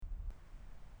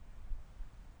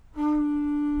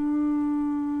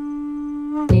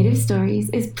Creative Stories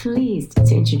is pleased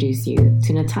to introduce you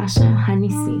to Natasha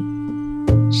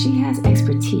Hanisi. She has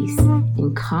expertise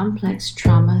in complex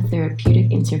trauma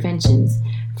therapeutic interventions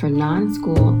for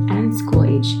non-school and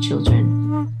school-aged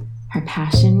children. Her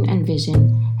passion and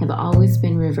vision have always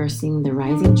been reversing the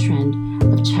rising trend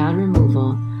of child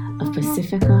removal of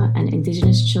Pacifica and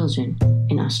Indigenous children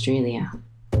in Australia.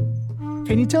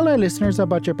 Can you tell our listeners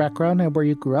about your background and where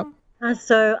you grew up?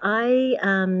 So I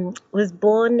was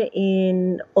born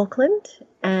in Auckland,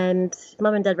 and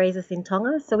Mum and Dad raised us in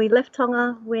Tonga. So we left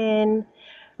Tonga when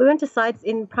we went to sites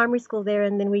in primary school there,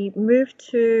 and then we moved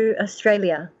to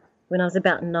Australia when I was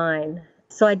about 9.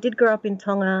 So I did grow up in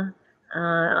Tonga.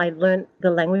 I learnt the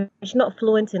language, not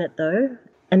fluent in it though,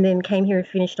 and then came here and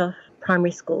finished off primary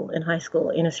school and high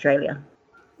school in Australia.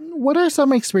 What are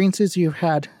some experiences you've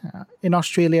had in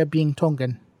Australia being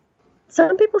Tongan?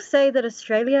 Some people say that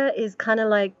Australia is kind of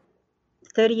like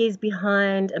 30 years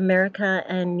behind America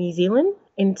and New Zealand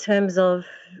in terms of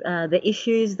the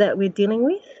issues that we're dealing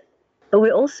with. But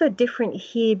we're also different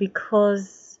here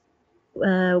because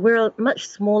we're a much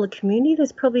smaller community.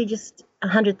 There's probably just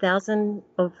 100,000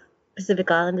 of Pacific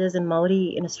Islanders and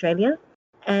Māori in Australia.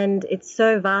 And it's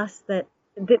so vast that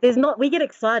we get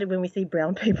excited when we see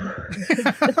brown people.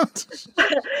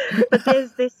 But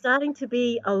there's starting to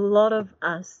be a lot of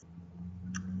us.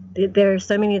 There are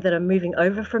so many that are moving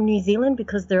over from New Zealand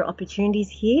because there are opportunities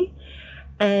here.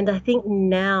 And I think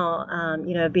now,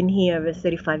 I've been here over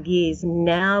 35 years.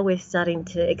 Now we're starting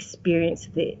to experience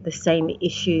the same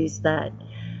issues that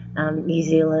New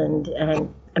Zealand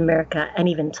and America and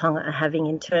even Tonga are having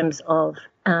in terms of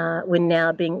we're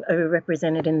now being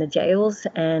overrepresented in the jails,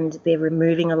 and they're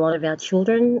removing a lot of our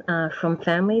children from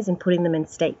families and putting them in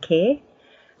state care.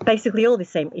 Basically all the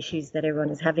same issues that everyone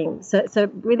is having. So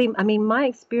really, I mean, my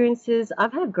experiences,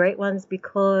 I've had great ones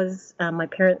because my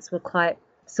parents were quite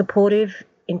supportive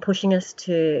in pushing us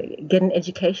to get an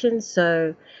education.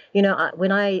 So,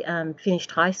 when I finished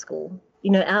high school,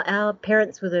 our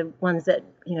parents were the ones that,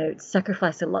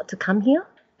 sacrificed a lot to come here.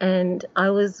 And I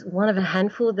was one of a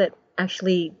handful that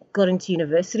actually got into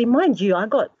university. Mind you, I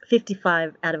got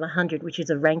 55 out of 100, which is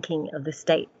a ranking of the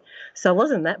state. So I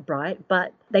wasn't that bright,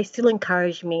 but they still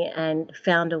encouraged me and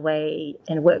found a way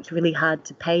and worked really hard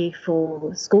to pay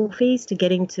for school fees to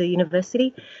get into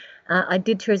university. I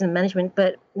did tourism management,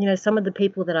 but, some of the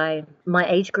people my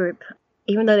age group,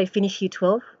 even though they finished year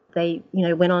 12, they,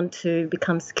 went on to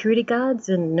become security guards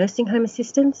and nursing home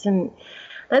assistants. And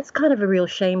that's kind of a real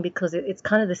shame because it's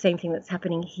kind of the same thing that's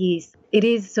happening here. It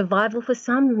is survival for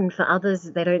some, and for others,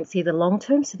 they don't see the long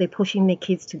term. So they're pushing their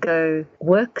kids to go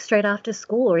work straight after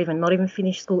school or even not even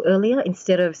finish school earlier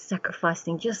instead of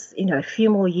sacrificing just, a few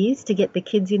more years to get the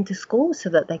kids into school so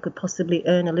that they could possibly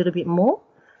earn a little bit more.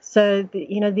 So,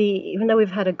 even though we've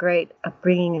had a great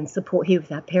upbringing and support here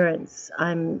with our parents,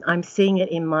 I'm seeing it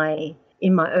in my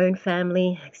own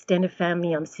family, extended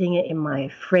family. I'm seeing it in my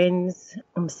friends.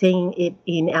 I'm seeing it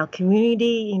in our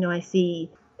community. I see,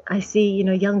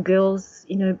 young girls,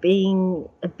 being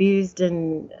abused,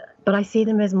 but I see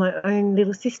them as my own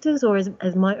little sisters or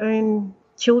as my own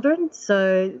children.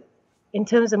 So in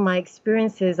terms of my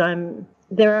experiences,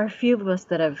 there are a few of us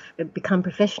that have become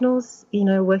professionals,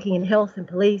 working in health and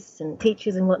police and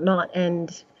teachers and whatnot.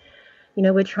 And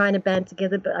we're trying to band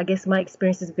together, but I guess my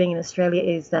experience as being in Australia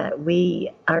is that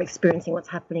we are experiencing what's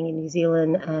happening in New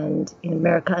Zealand and in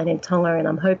America and in Tonga, and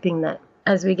I'm hoping that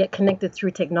as we get connected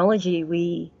through technology,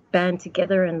 we band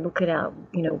together and look at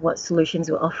what solutions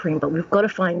we're offering. But we've got to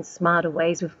find smarter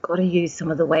ways. We've got to use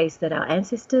some of the ways that our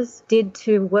ancestors did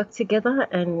to work together,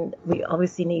 and we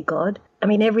obviously need God. I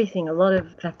mean, everything, a lot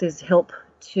of factors help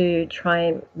to try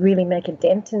and really make a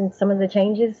dent in some of the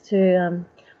changes for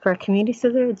our community. So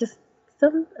there are just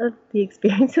some of the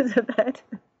experiences I've had.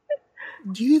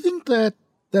 Do you think that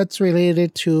that's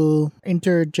related to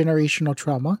intergenerational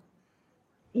trauma?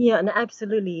 Yeah, no,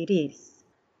 absolutely it is.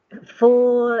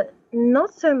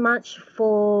 Not so much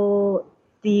for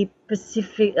the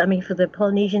Pacific, for the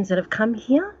Polynesians that have come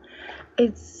here.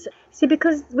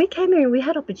 Because we came here and we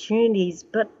had opportunities,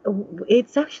 but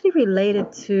it's actually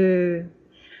related to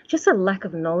just a lack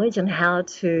of knowledge on how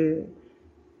to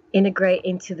integrate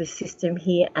into the system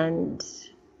here and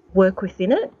work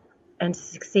within it and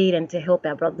succeed and to help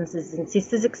our brothers and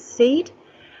sisters succeed.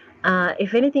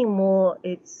 If anything more,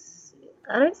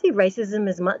 I don't see racism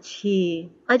as much here.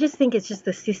 I just think it's just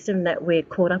the system that we're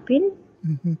caught up in.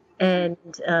 Mm-hmm. And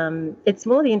it's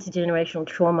more the intergenerational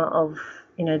trauma of,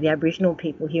 the Aboriginal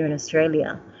people here in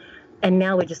Australia. And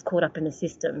now we're just caught up in the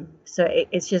system. So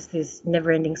it's just this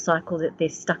never-ending cycle that they're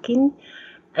stuck in.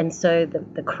 And so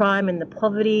the crime and the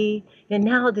poverty,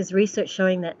 now there's research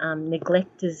showing that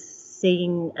neglect is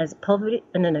seen as poverty.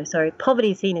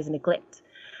 Poverty is seen as neglect.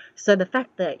 So the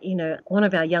fact that, one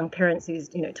of our young parents who's,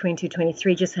 22,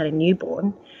 23, just had a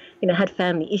newborn, had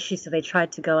family issues, so they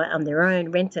tried to go out on their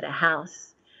own, rented a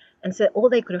house. And so all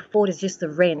they could afford is just the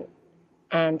rent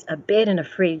and a bed and a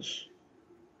fridge.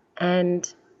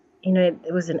 And,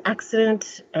 it was an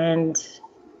accident and,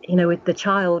 with the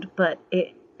child, but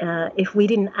if we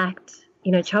didn't act,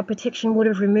 Child Protection would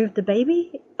have removed the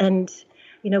baby. And,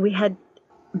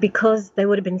 because they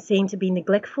would have been seen to be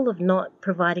neglectful of not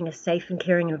providing a safe and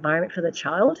caring environment for the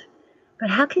child. But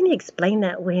how can you explain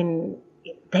that when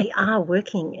they are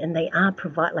working and they are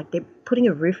they're putting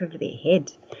a roof over their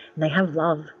head and they have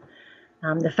love?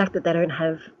 The fact that they don't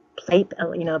have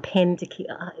a pen to keep,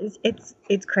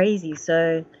 it's crazy.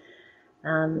 So,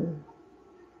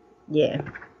 yeah,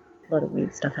 a lot of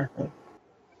weird stuff happening.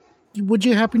 Would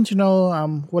you happen to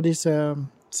know what is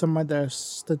some of the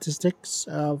statistics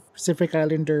of Pacific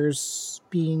Islanders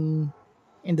being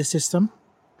in the system?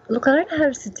 Look, I don't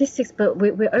have statistics, but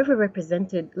we're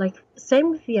overrepresented. Like, same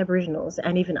with the Aboriginals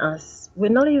and even us. We're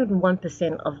not even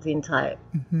 1% of the entire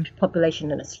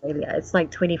population in Australia. It's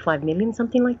like 25 million,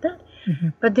 something like that.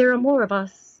 But there are more of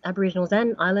us Aboriginals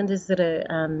and Islanders that are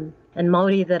and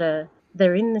Māori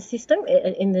they're in the system,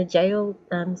 in the jail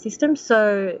system.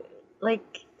 So,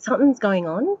 like, something's going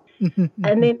on.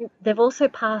 And then they've also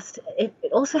passed, it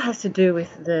also has to do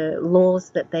with the laws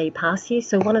that they pass here.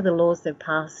 So one of the laws they've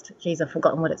passed, I've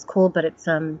forgotten what it's called, but it's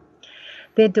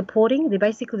they're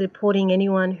basically deporting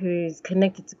anyone who's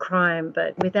connected to crime,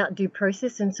 but without due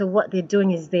process. And so what they're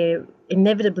doing is they're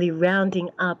inevitably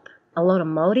rounding up a lot of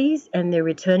Māoris and they're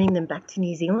returning them back to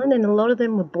New Zealand. And a lot of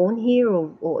them were born here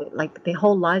or like their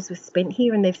whole lives were spent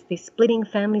here, and they're splitting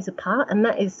families apart. And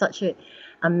that is such a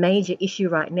major issue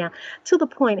right now, to the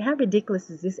point, how ridiculous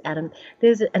is this, Adam?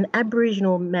 There's an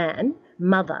Aboriginal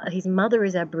mother. His mother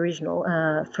is Aboriginal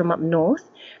from up north,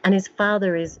 and his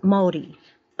father is Māori.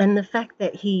 And the fact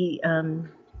that he,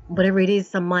 whatever it is,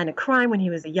 some minor crime when he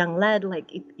was a young lad,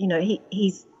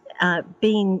 he's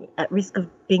being at risk of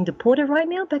being deported right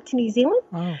now back to New Zealand.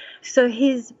 Oh. So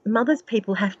his mother's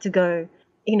people have to go,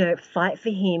 fight for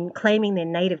him, claiming their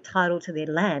native title to their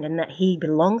land and that he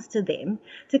belongs to them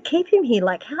to keep him here.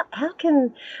 Like, how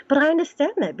can, but I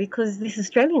understand that because this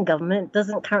Australian government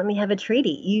doesn't currently have a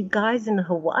treaty. You guys in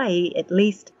Hawaii at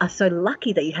least are so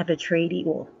lucky that you have a treaty.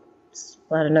 Well,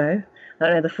 I don't know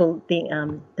the full thing,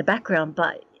 the background,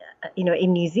 but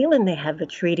in New Zealand they have a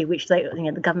treaty which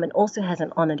the government also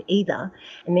hasn't honoured either,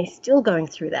 and they're still going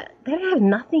through that. They don't have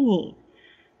nothing here.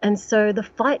 And so the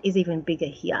fight is even bigger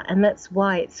here. And that's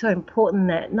why it's so important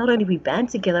that not only we band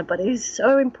together, but it is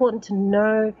so important to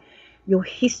know your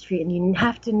history, and you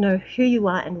have to know who you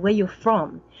are and where you're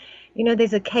from.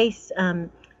 There's a case,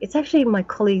 it's actually my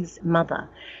colleague's mother,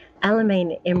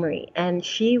 Alamein Emery, and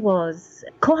she was,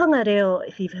 Kohanga Reo,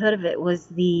 if you've heard of it,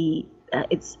 was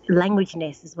it's language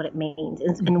nest is what it means.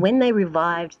 And when they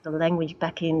revived the language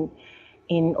back in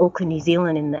Auckland, New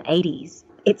Zealand in the 80s,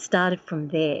 it started from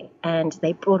there, and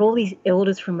they brought all these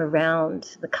elders from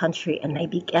around the country and they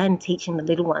began teaching the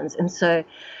little ones. And so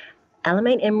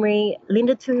Alamein Emery,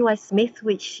 Linda Tuhiwai-Smith,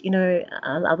 which,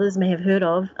 others may have heard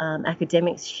of,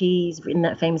 academics, she's written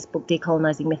that famous book,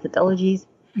 Decolonizing Methodologies.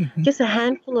 Just a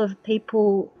handful of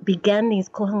people began these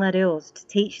kohanga reos to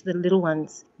teach the little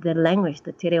ones the language,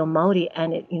 the te reo Māori,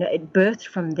 and it birthed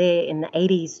from there in the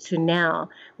 80s to now,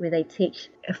 where they teach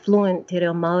fluent te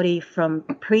reo Māori from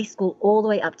preschool all the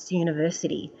way up to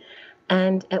university.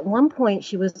 And at one point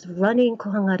she was running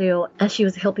kohanga reo as she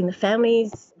was helping the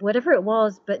families, whatever it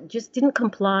was, but just didn't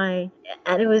comply,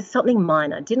 and it was something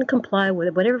minor, didn't comply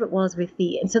with whatever it was with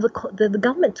and so the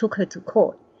government took her to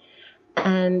court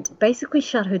and basically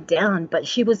shut her down. But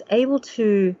she was able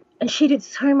to, and she did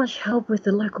so much help with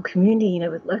the local community,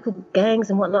 with local gangs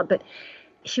and whatnot, but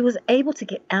she was able to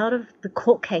get out of the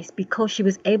court case because she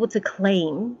was able to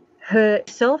claim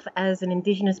herself as an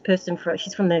Indigenous person.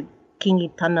 She's from the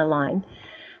Kingi Tana line,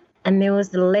 and there was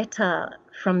the letter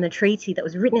from the treaty that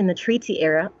was written in the treaty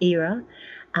era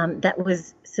that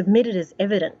was submitted as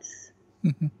evidence,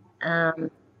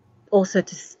 also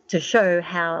to show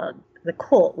how the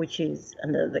court, which is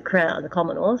under the Crown, the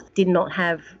Commonwealth, did not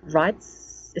have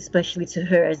rights, especially to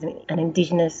her as an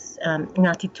Indigenous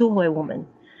Ngāti Tūhoe woman.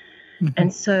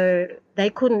 And so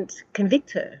they couldn't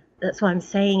convict her. That's why I'm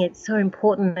saying it's so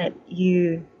important that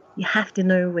you have to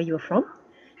know where you're from.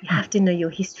 You have to know your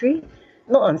history.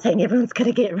 Not I'm saying everyone's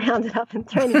going to get rounded up and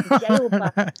thrown into jail,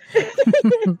 but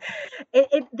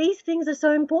these things are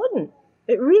so important.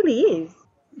 It really is.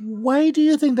 Why do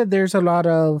you think that there's a lot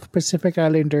of Pacific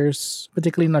Islanders,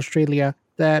 particularly in Australia,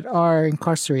 that are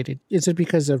incarcerated? Is it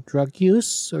because of drug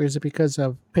use, or is it because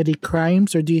of petty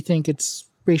crimes, or do you think it's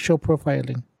racial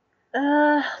profiling?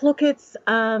 Look, it's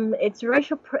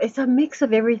racial. It's a mix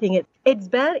of everything. It's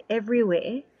bad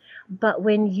everywhere, but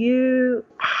when you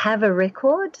have a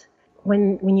record,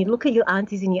 when you look at your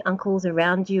aunties and your uncles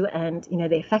around you, and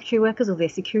they're factory workers or they're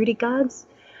security guards,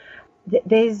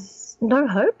 there's no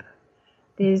hope.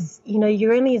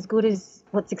 You're only as good as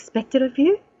what's expected of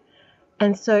you.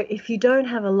 And so if you don't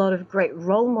have a lot of great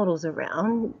role models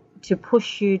around to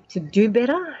push you to do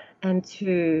better and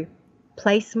to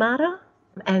play smarter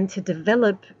and to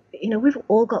develop, we've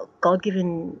all got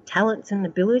God-given talents and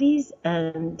abilities.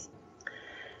 And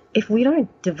if we don't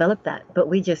develop that, but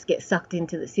we just get sucked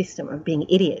into the system of being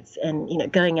idiots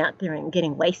and, going out there and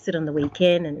getting wasted on the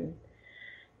weekend, and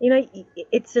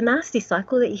it's a nasty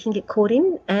cycle that you can get caught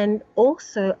in. And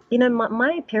also,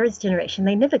 my parents' generation,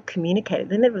 they never communicated.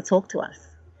 They never talked to us.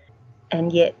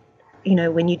 And yet,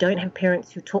 when you don't have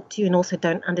parents who talk to you and also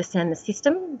don't understand the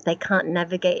system, they can't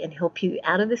navigate and help you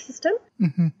out of the system.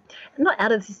 Mm-hmm. Not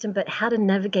out of the system, but how to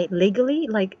navigate legally.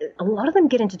 Like, a lot of them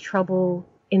get into trouble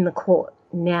in the court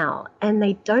now, and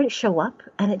they don't show up,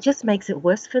 and it just makes it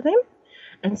worse for them.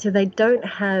 And so they don't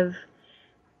have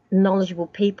knowledgeable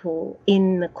people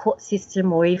in the court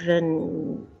system, or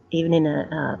even in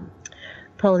a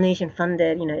Polynesian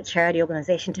funded charity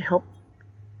organization to help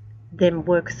them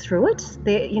work through it.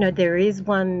 There is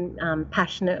one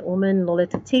passionate woman,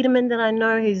 Lolita Tiedemann, that I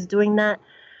know, who's doing that.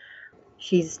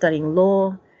 She's studying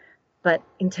law, but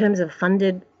in terms of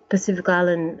funded Pacific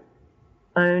Island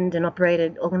owned and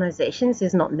operated organizations,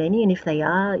 there's not many, and if they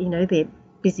are, they're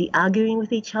busy arguing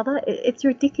with each other. It's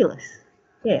ridiculous.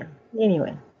 Yeah,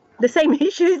 anyway, the same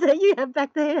issues that you have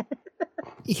back there.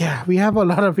 Yeah, we have a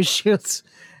lot of issues.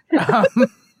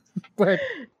 But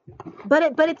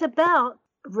it's about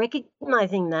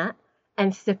recognizing that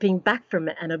and stepping back from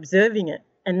it and observing it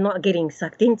and not getting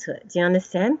sucked into it. Do you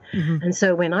understand? Mm-hmm. And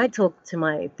so when I talk to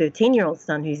my 13-year-old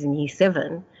son who's in year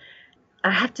 7, I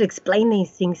have to explain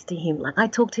these things to him. Like, I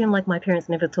talk to him like my parents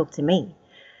never talked to me,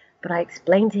 but I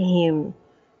explain to him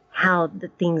how the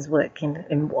things work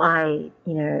and why,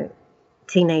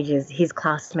 teenagers, his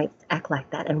classmates act like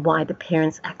that, and why the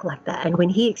parents act like that. And when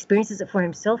he experiences it for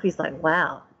himself, he's like,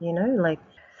 wow, like,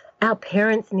 our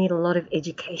parents need a lot of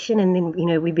education, and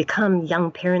then, we become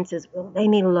young parents as well. They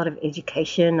need a lot of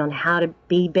education on how to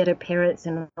be better parents,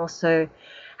 and also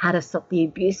how to stop the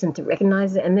abuse and to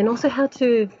recognize it, and then also how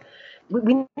to,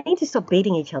 we need to stop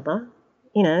beating each other.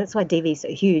 That's why DV is so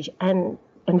huge, and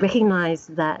recognize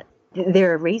that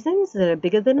there are reasons that are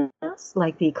bigger than us,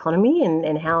 like the economy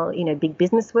and how, big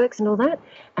business works and all that,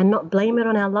 and not blame it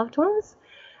on our loved ones,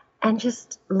 and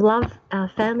just love our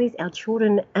families, our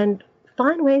children, and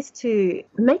find ways to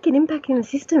make an impact in the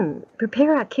system,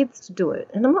 prepare our kids to do it.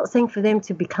 And I'm not saying for them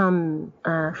to become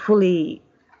fully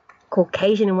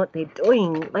Caucasian in what they're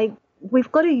doing. Like,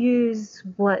 we've got to use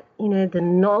what, the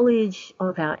knowledge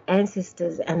of our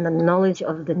ancestors and the knowledge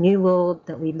of the new world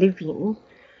that we live in,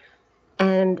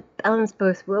 and balance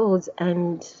both worlds.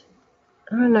 And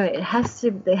I don't know, there has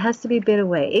to be a better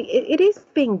way. It is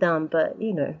being done, but,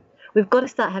 we've got to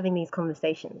start having these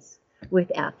conversations with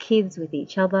our kids, with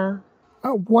each other.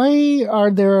 Why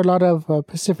are there a lot of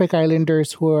Pacific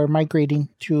Islanders who are migrating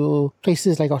to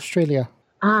places like Australia?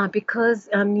 Because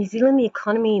New Zealand, the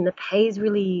economy and the pay is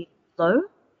really low.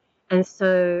 And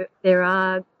so there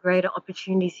are greater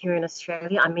opportunities here in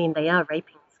Australia. I mean, they are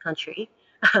raping this country.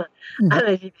 I don't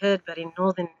know if you've heard, but in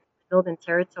Northern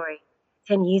Territory,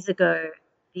 10 years ago,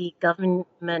 the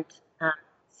government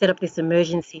set up this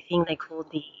emergency thing they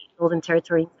called the Northern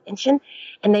Territory Intervention,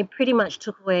 and they pretty much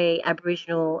took away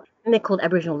Aboriginal, and they're called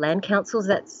Aboriginal Land Councils.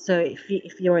 That's so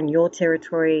if you're in your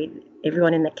territory,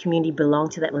 everyone in that community belong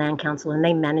to that land council, and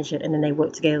they manage it, and then they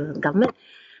work together with the government.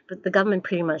 But the government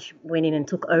pretty much went in and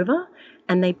took over,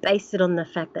 and they based it on the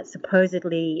fact that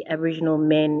supposedly Aboriginal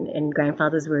men and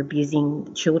grandfathers were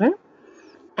abusing children.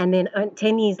 And then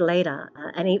 10 years later,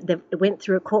 it went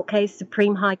through a court case,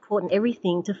 Supreme High Court and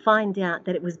everything, to find out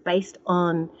that it was based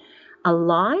on a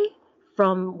lie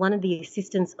from one of the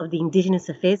assistants of the Indigenous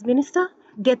Affairs Minister.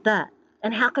 Get that.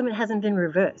 And how come it hasn't been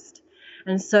reversed?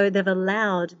 And so they've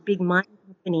allowed big mining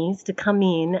companies to come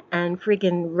in and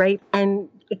friggin' rape and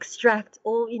extract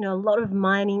all, a lot of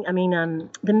mining,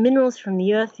 the minerals from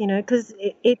the earth, because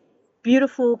it's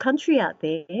beautiful country out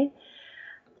there.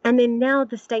 And then now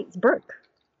the state's broke.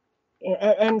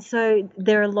 And so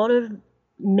there are a lot of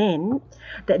men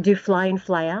that do fly in,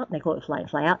 fly out. They call it fly in,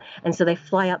 fly out. And so they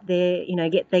fly up there,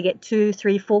 they get $2,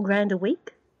 $3, $4 grand a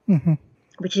week. Mm-hmm.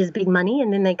 which is big money,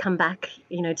 and then they come back,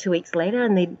 2 weeks later,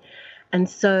 and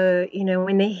so,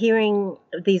 when they're hearing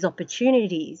these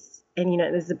opportunities, and,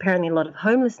 there's apparently a lot of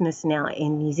homelessness now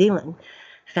in New Zealand,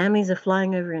 families are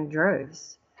flying over in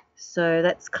droves. So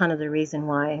that's kind of the reason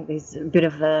why there's a bit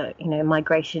of a,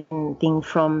 migration thing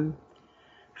from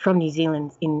New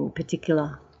Zealand in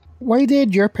particular. Why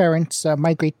did your parents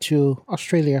migrate to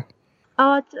Australia?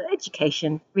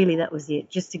 Education. Really, that was it.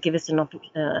 Just to give us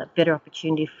a better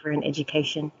opportunity for an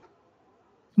education.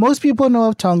 Most people know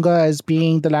of Tonga as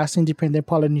being the last independent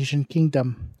Polynesian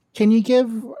kingdom. Can you give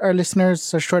our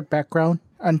listeners a short background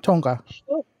on Tonga?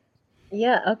 Sure.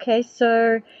 Yeah, okay.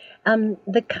 So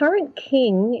the current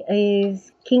king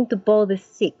is King Tupou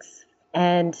VI.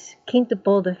 And King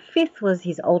Tupou V was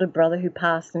his older brother who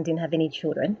passed and didn't have any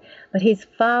children. But his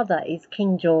father is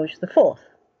King George IV.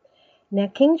 Now,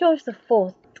 King George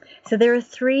IV, so there are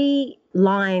 3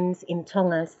 lines in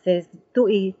Tonga. There's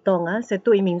Tui Tonga, so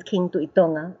Tui means King Tui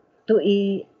Tonga.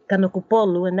 Tui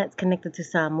Kanokupolu, and that's connected to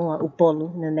Samoa,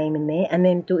 Upolu, the name in there. And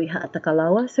then Tui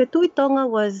Ha'atakalawa. So Tui Tonga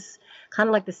was kind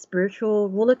of like the spiritual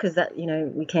ruler, because that,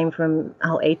 we came from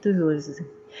Ao'etu, who was...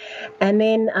 And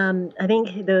then I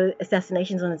think the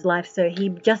assassinations on his life, so he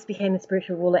just became the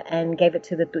spiritual ruler and gave it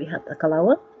to the Tui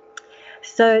Ha'atakalawa.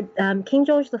 So King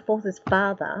George IV's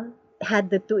father had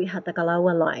the Tui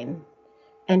Ha'atakalawa line,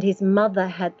 and his mother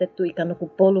had the Tui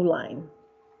Kanokupolu line.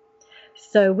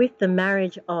 So with the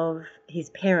marriage of his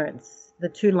parents, the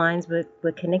 2 lines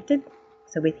were connected,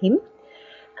 so with him.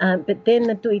 But then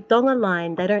the Tui Tonga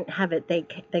line, they don't have it.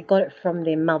 They got it from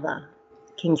their mother,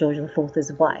 King George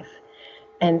IV's wife.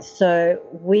 And so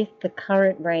with the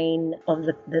current reign of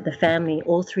the family,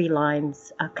 all 3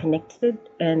 lines are connected.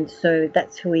 And so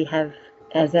that's who we have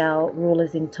as our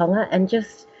rulers in Tonga. And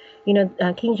just,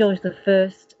 King George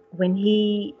I, when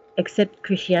he accepted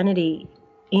Christianity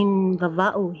in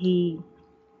Vava'u,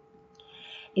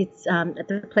 it's at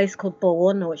the place called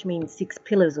Powono, which means 6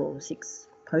 pillars or 6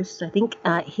 posts, I think.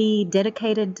 He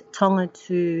dedicated Tonga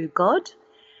to God.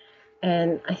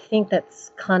 And I think that's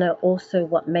kind of also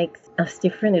what makes us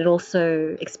different. It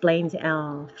also explains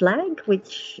our flag,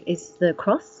 which is the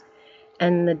cross,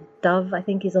 and the dove, I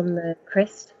think, is on the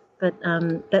crest. But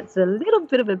that's a little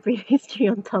bit of a brief history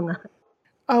on Tonga.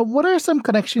 What are some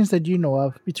connections that you know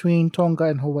of between Tonga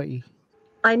and Hawaii?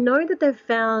 I know that they've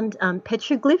found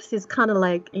petroglyphs is kind of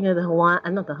like,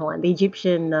 the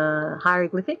Egyptian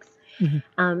hieroglyphics.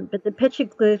 Mm-hmm. But the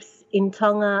petroglyphs in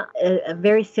Tonga are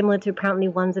very similar to apparently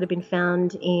ones that have been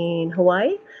found in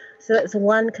Hawaii. So that's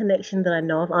one connection that I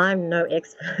know of. I'm no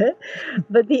expert.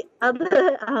 But the other,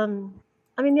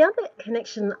 the other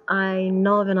connection I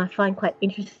know of and I find quite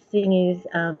interesting is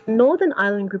northern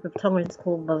island group of Tonga is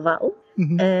called Vava'u.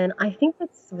 Mm-hmm. And I think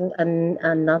that's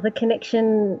another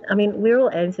connection. I mean, we're all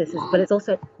ancestors, but it's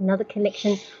also another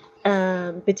connection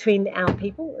between our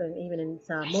people, and even in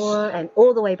Samoa, and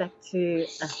all the way back to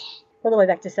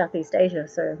Southeast Asia.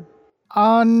 So,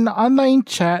 on online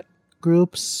chat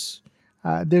groups,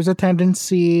 there's a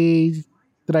tendency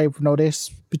that I've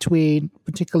noticed between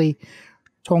particularly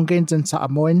Tongans and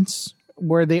Samoans,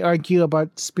 where they argue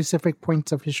about specific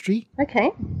points of history.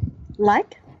 Okay,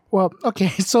 like. Well, okay,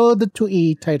 so the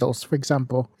Tu'i titles, for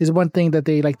example, is one thing that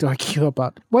they like to argue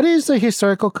about. What is the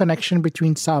historical connection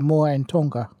between Samoa and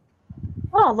Tonga?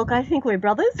 Oh, look, I think we're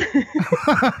brothers.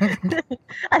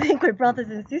 I think we're brothers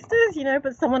and sisters,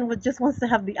 but someone just wants to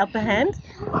have the upper hand.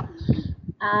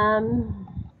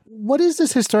 What is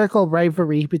this historical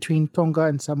rivalry between Tonga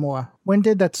and Samoa? When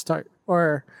did that start?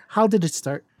 Or how did it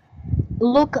start?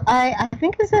 Look, I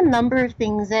think there's a number of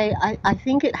things. I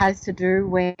think it has to do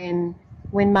when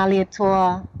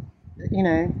Malietoa,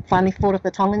 finally fought off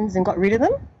the Tongans and got rid of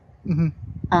them. Mm-hmm.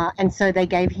 And so they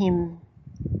gave him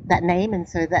that name, and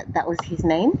so that was his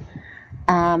name.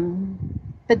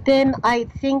 But then I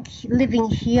think living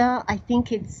here, I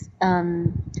think it's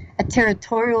a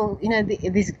territorial,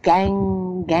 this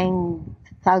gang,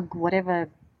 thug, whatever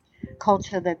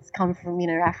culture that's come from,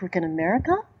 African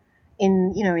America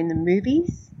in the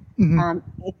movies. Mm-hmm.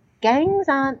 Gangs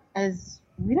aren't as,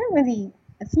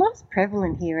 it's not as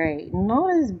prevalent here,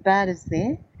 not as bad as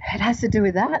there. It has to do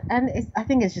with that, and I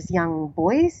think it's just young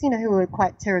boys, who are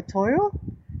quite territorial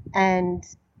and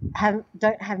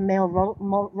don't have male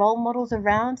role models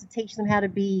around to teach them how to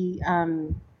be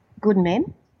good men,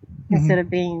 mm-hmm. instead of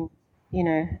being,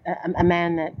 a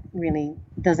man that really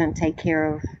doesn't take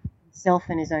care of himself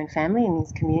and his own family and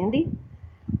his community.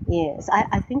 Yes,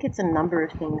 I think it's a number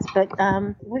of things, but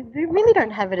we really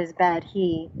don't have it as bad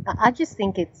here. I just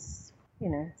think it's,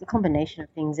 it's a combination of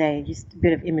things, just a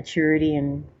bit of immaturity,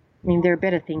 and there are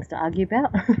better things to argue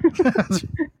about.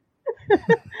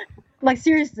 Like,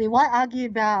 seriously, why argue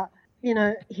about,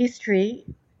 history?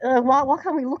 Why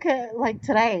can't we look at, like,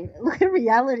 today? Look at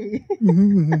reality.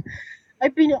 Mm-hmm.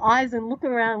 Open your eyes and look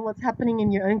around what's happening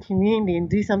in your own community and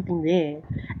do something there.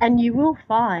 And you will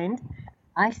find,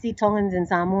 I see Tongans and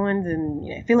Samoans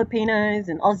and Filipinos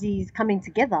and Aussies coming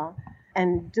together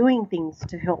and doing things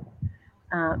to help.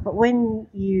 But when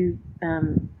you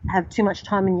have too much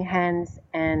time in your hands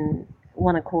and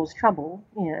want to cause trouble,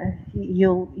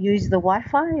 you'll use the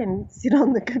Wi-Fi and sit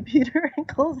on the computer and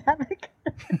cause havoc.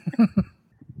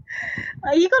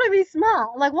 You got to be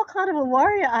smart. Like, what kind of a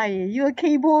warrior are you? You a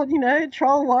keyboard,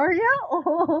 troll warrior?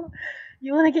 Or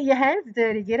you want to get your hands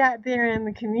dirty, get out there in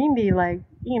the community, like,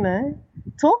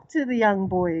 talk to the young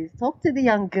boys, talk to the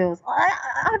young girls.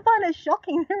 I find it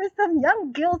shocking. There are some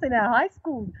young girls in our high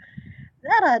schools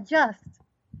that are just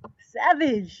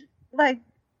savage, like,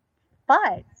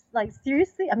 fights. Like,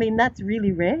 seriously? I mean, that's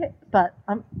really rare, but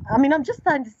I'm just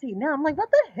starting to see now. I'm like, what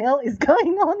the hell is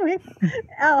going on with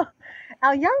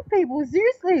our young people?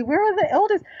 Seriously, where are the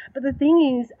elders? But the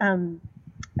thing is,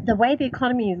 the way the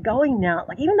economy is going now,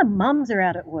 like, even the mums are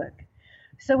out at work.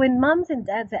 So when mums and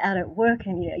dads are out at work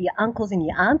and your uncles and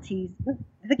your aunties,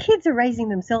 the kids are raising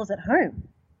themselves at home.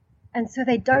 And so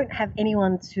they don't have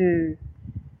anyone to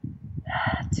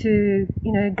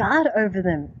guard over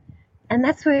them. And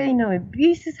that's where,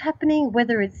 abuse is happening,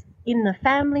 whether it's in the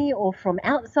family or from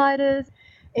outsiders.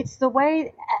 It's the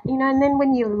way, and then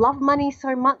when you love money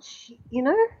so much,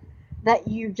 that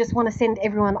you just want to send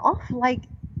everyone off. Like,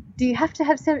 do you have to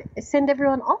send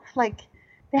everyone off? Like,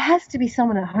 there has to be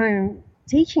someone at home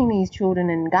teaching these children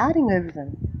and guarding over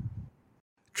them.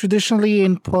 Traditionally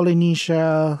in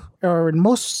Polynesia, or in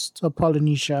most of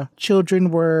Polynesia,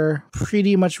 children were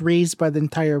pretty much raised by the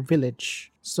entire village.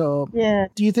 So yeah.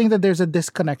 Do you think that there's a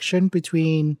disconnection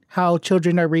between how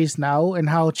children are raised now and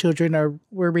how children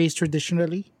were raised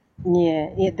traditionally?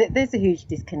 Yeah, there's a huge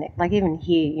disconnect. Like, even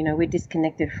here, we're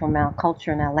disconnected from our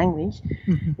culture and our language.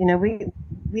 Mm-hmm.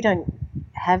 We don't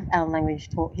have our language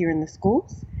taught here in the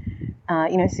schools.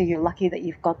 So you're lucky that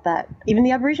you've got that. Even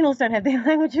the Aboriginals don't have their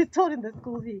languages taught in the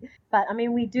schools here. But,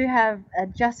 we do have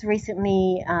just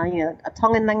recently, a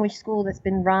Tongan language school that's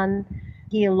been run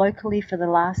here locally for the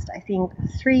last, I think,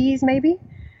 3 years maybe.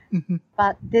 Mm-hmm.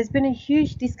 But there's been a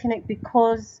huge disconnect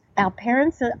because our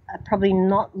parents are probably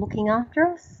not looking after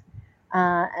us.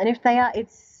 And if they are,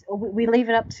 we leave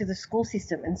it up to the school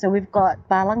system. And so we've got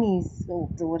Balangis or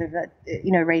whatever,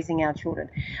 raising our children.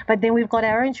 But then we've got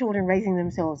our own children raising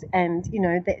themselves. And,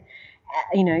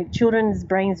 children's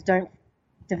brains don't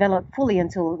develop fully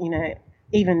until,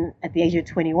 even at the age of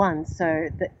 21. So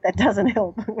that doesn't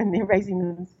help when they're raising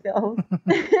themselves.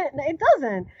 It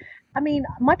doesn't.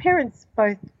 My parents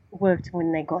both worked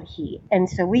when they got here. And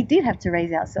so we did have to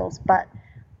raise ourselves. But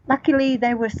luckily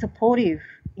they were supportive.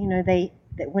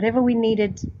 Whatever we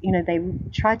needed, they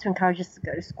tried to encourage us to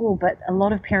go to school. But a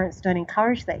lot of parents don't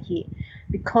encourage that here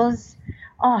because,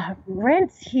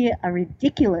 rents here are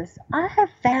ridiculous. I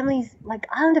have families, like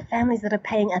Islander families, that are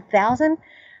paying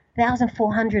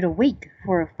 $1,400 a week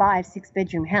for a 5-6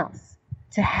 bedroom house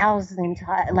to house the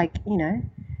entire,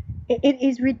 it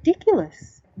is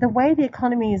ridiculous the way the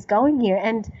economy is going here.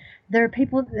 And there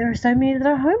are so many that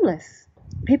are homeless.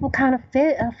 People can't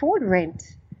afford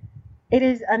rent. It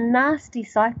is a nasty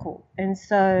cycle. And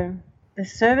so the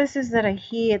services that are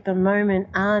here at the moment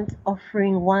aren't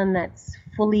offering one that's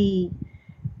fully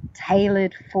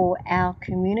tailored for our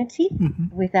community,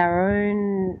 mm-hmm. with our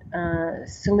own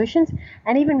solutions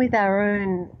and even with our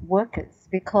own workers,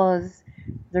 because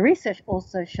the research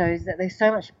also shows that there's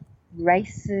so much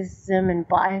racism and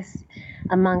bias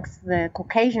amongst the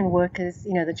Caucasian workers,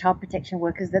 the child protection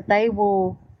workers, that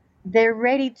they're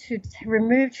ready to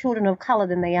remove children of color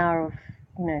than they are of,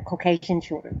 Caucasian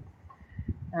children,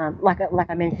 like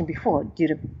I mentioned before, due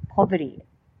to poverty.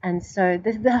 And so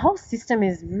the whole system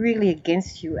is really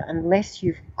against you unless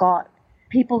you've got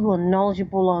people who are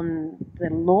knowledgeable on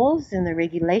the laws and the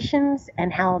regulations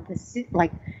and how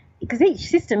because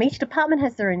each department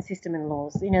has their own system and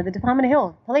laws. The Department of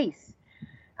Health, police,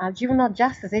 juvenile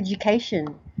justice,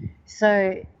 education.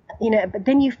 So, but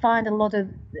then you find a lot of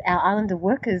our Islander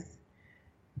workers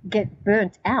get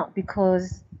burnt out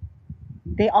because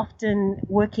they're often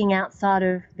working outside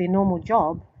of their normal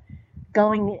job,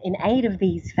 going in aid of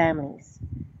these families,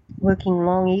 working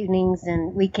long evenings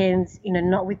and weekends,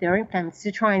 not with their own families,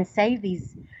 to try and save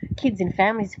these kids and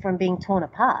families from being torn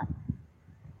apart.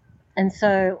 And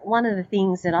so one of the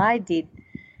things that I did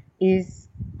is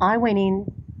I went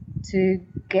in to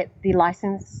get the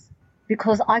license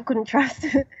because I couldn't trust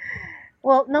it.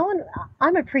 Well,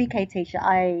 I'm a pre-K teacher.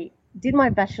 I did my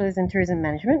bachelor's in tourism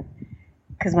management,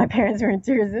 because my parents were in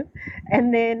tourism.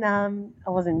 And then I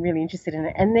wasn't really interested in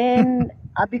it. And then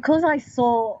because I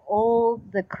saw all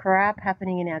the crap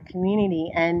happening in our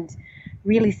community and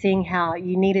really seeing how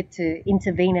you needed to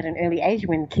intervene at an early age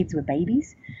when kids were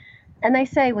babies. And they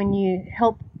say when you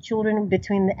help children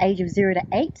between the age of 0 to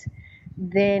 8,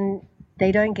 then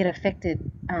they don't get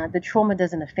affected. The trauma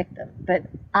doesn't affect them. But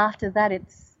after that,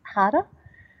 it's harder.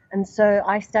 And so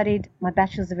I studied my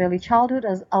Bachelor's of Early Childhood.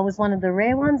 I was one of the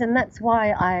rare ones, and that's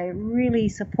why I really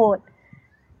support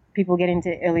people get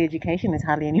into early education. There's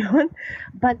hardly anyone.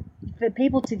 But for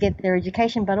people to get their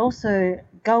education, but also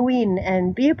go in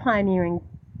and be a pioneer and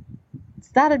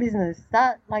start a business,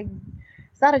 start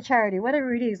a charity,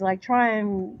 whatever it is, like try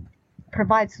and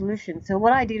provide solutions. So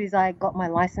what I did is I got my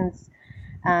license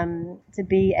to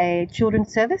be a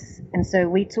children's service. And so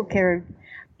we took care of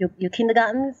your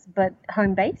kindergartens, but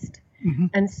home-based. Mm-hmm.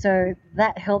 And so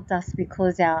that helped us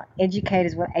because our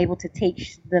educators were able to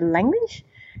teach the language,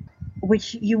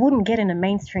 which you wouldn't get in a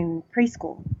mainstream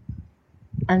preschool.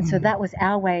 And so that was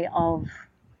our way of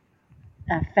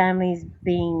families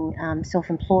being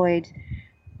self-employed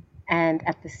and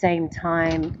at the same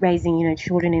time raising,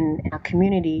 children in our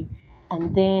community,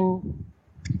 and then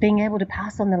being able to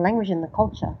pass on the language and the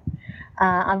culture.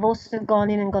 I've also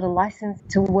gone in and got a license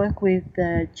to work with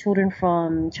the children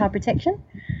from child protection.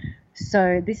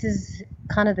 So this is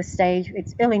kind of the stage,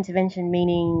 it's early intervention,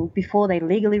 meaning before they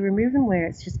legally remove them, where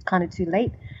it's just kind of too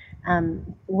late,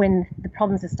 when the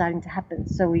problems are starting to happen.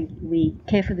 So we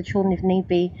care for the children if need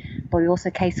be, but we also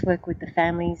casework with the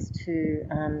families to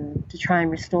try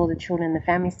and restore the children and the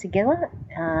families together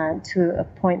to a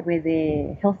point where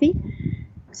they're healthy.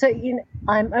 So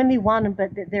I'm only one,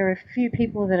 but there are a few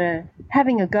people that are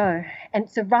having a go. And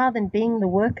so rather than being the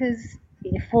workers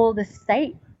for the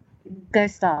state, go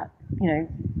start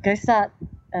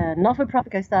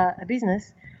not-for-profit, go start a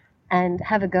business and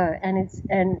have a go. And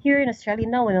here in Australia,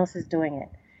 no one else is doing it.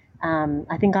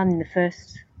 I think I'm the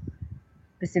first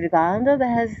Pacific Islander that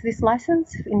has this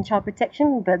license in child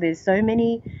protection, but there's so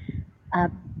many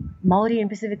Māori and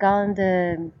Pacific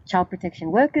Islander child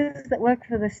protection workers that work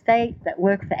for the state, that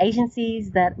work for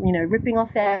agencies that, ripping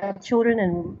off our children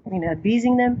and,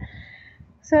 abusing them.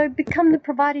 So become the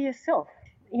provider yourself.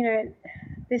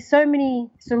 There's so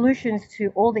many solutions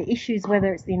to all the issues,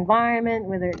 whether it's the environment,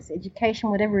 whether it's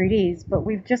education, whatever it is, but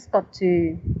we've just got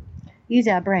to use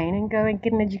our brain and go and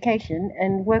get an education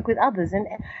and work with others. And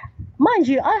mind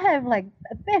you, I have like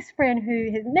a best friend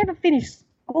who has never finished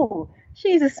school.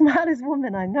 She's the smartest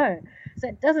woman I know. So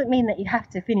it doesn't mean that you have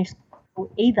to finish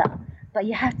school either, but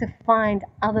you have to find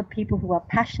other people who are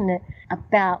passionate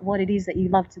about what it is that you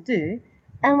love to do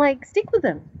and stick with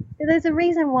them. There's a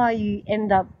reason why you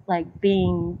end up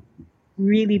being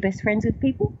really best friends with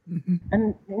people. Mm-hmm.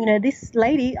 And this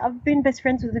lady, I've been best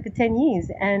friends with her for 10 years,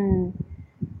 and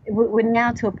we're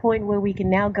now to a point where we can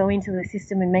now go into the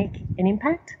system and make an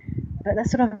impact. But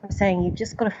that's what I'm saying. You've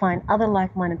just got to find other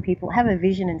like-minded people, have a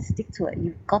vision and stick to it.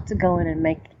 You've got to go in and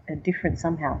make a difference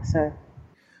somehow. So,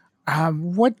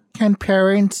 what can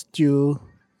parents do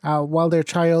while their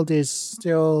child is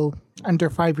still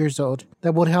under 5 years old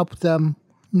that would help them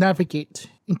navigate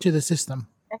into the system?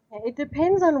 Okay, it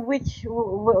depends on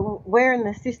where in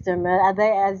the system. Are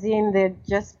they, as in they've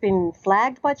just been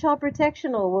flagged by child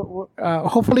protection, or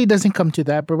hopefully it doesn't come to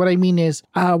that, but what I mean is,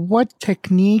 what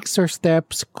techniques or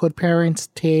steps could parents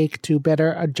take to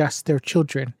better adjust their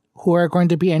children who are going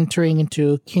to be entering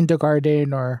into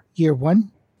kindergarten or year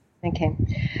 1? Okay.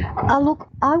 Look,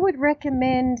 I would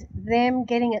recommend them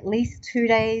getting at least 2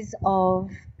 days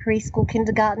of preschool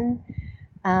kindergarten,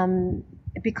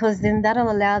 because then that'll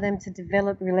allow them to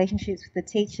develop relationships with the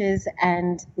teachers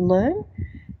and learn.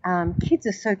 Kids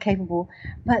are so capable,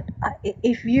 but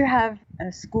if you have a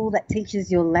school that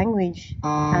teaches your language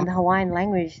and the Hawaiian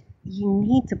language, you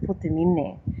need to put them in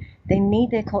there. They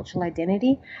need their cultural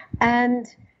identity and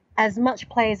as much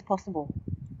play as possible.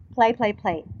 Play.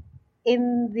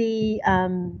 In the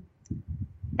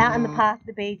out in the park,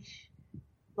 the beach,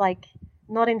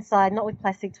 not inside, not with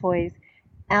plastic toys,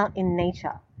 out in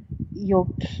nature. Your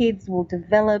kids will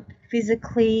develop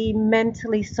physically,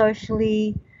 mentally,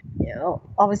 socially,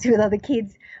 obviously with other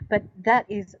kids, but that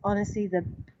is honestly the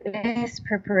best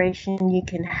preparation you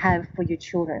can have for your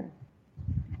children.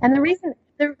 And the reason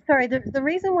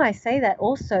why I say that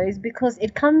also is because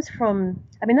it comes from,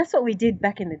 that's what we did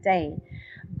back in the day,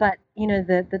 but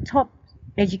the top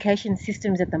education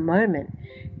systems at the moment,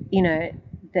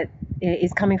 that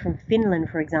is coming from Finland,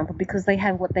 for example, because they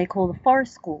have what they call the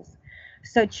forest schools.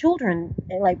 So children,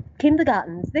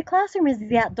 kindergartens, their classroom is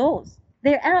the outdoors.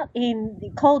 They're out in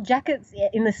the cold jackets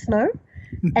in the snow,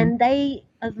 And they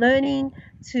are learning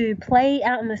to play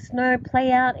out in the snow,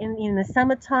 play out in the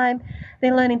summertime.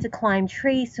 They're learning to climb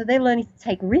trees, so they're learning to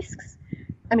take risks.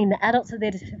 I mean, the adults are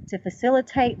there to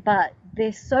facilitate, but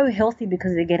they're so healthy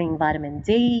because they're getting vitamin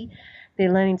D.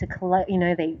 They're learning to collect,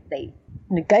 they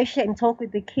negotiate and talk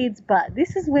with the kids, but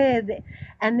this is where,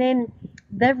 and then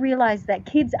they've realized that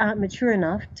kids aren't mature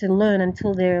enough to learn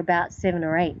until they're about 7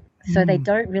 or 8. So they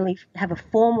don't really have a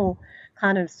formal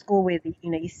kind of school where,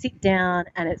 you sit down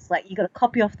and it's like you got to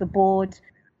copy off the board,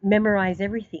 memorize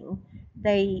everything.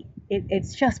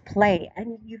 It's just play,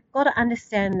 and you've got to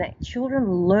understand that children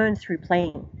learn through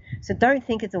playing. So don't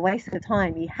think it's a waste of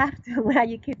time. You have to allow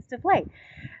your kids to play.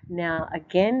 Now,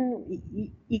 again,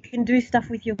 you can do stuff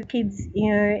with your kids,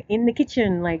 in the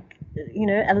kitchen, like,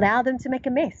 allow them to make a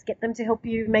mess, get them to help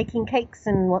you making cakes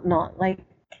and whatnot. Like,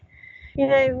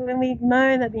 when we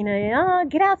moan that,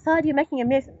 get outside, you're making a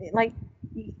mess, like,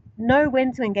 know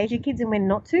when to engage your kids and when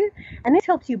not to. And this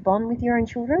helps you bond with your own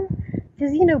children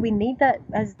because, we need that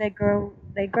as they grow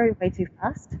way too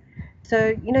fast.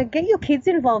 So, get your kids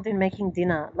involved in making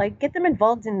dinner. Like, get them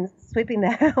involved in sweeping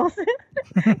the house,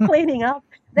 cleaning up.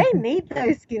 They need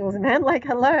those skills, man. Like,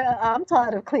 hello, I'm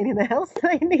tired of cleaning the house.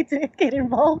 They need to get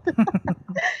involved.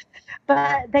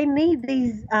 But they need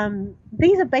these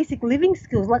are basic living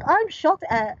skills. Like, I'm shocked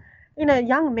at,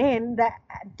 young men that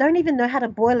don't even know how to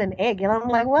boil an egg. And I'm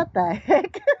like, what the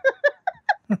heck?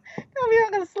 Come here,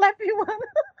 I'm going to slap you one.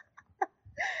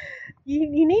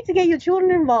 You need to get your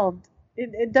children involved.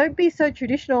 Don't be so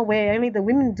traditional where only the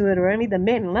women do it or only the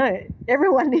men. No,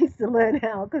 everyone needs to learn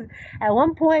how, because at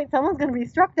one point someone's going to be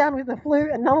struck down with the flu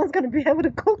and no one's going to be able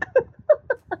to cook.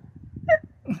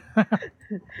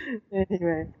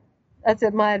 Anyway, that's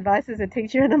my advice as a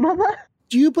teacher and a mother.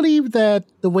 Do you believe that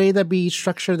the way that we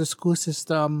structure the school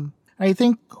system, I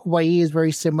think Hawaii is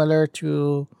very similar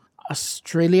to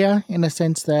Australia in a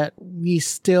sense that we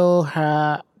still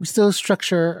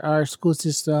structure our school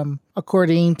system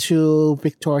according to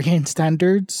Victorian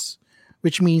standards,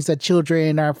 which means that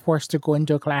children are forced to go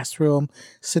into a classroom,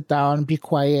 sit down, be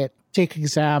quiet, take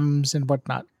exams and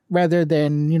whatnot, rather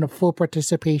than, full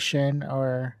participation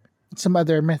or some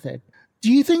other method.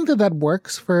 Do you think that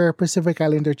works for Pacific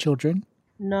Islander children?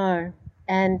 No.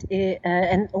 And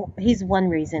here's one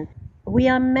reason. We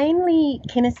are mainly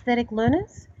kinesthetic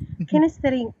learners.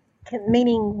 Kinesthetic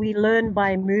meaning we learn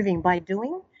by moving, by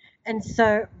doing. And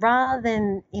so rather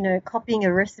than, copying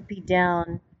a recipe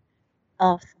down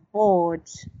off the board,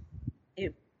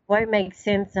 it won't make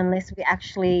sense unless we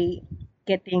actually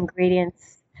get the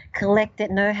ingredients, collect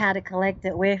it, know how to collect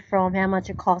it, where from, how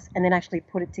much it costs, and then actually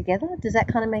put it together. Does that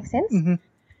kind of make sense? Mm-hmm.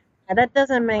 And that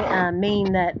doesn't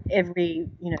mean that every,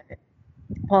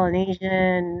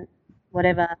 Polynesian,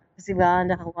 whatever, Pacific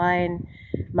Islander, Hawaiian,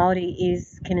 Maori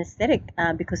is kinesthetic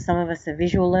because some of us are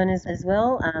visual learners as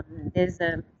well. There's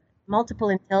multiple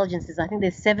intelligences. I think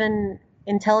there's 7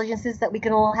 intelligences that we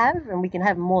can all have, and we can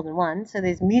have more than one. So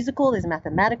there's musical, there's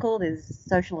mathematical, there's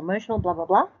social, emotional, blah, blah,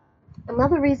 blah.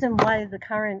 Another reason why the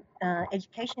current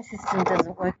education system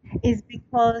doesn't work is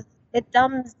because it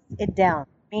dumbs it down,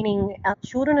 meaning our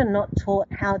children are not taught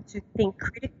how to think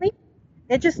critically.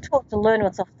 They're just taught to learn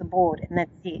what's off the board, and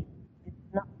that's it.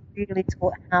 Not really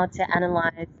taught how to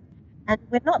analyze, and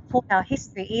we're not taught our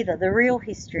history either, the real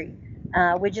history.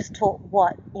 We're just taught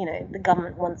what the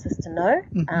government wants us to know,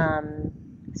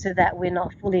 so that we're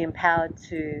not fully empowered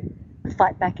to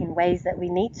fight back in ways that we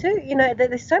need to.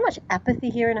 There's so much apathy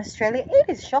here in Australia. It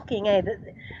is shocking,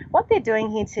 what they're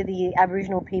doing here to the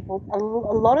Aboriginal people. A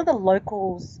lot of the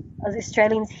locals, as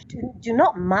Australians, do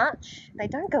not march. They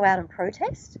don't go out and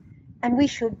protest, and we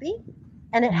should be.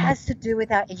 And it has to do with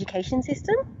our education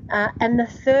system. And the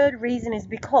third reason is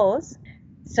because,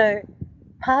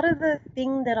 part of the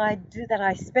thing that I do, that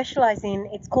I specialize in,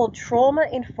 it's called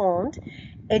trauma-informed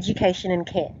education and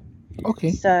care.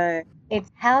 Okay. So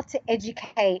it's how to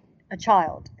educate a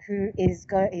child who is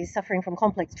suffering from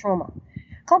complex trauma.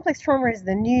 Complex trauma is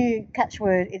the new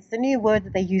catchword. It's the new word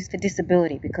that they use for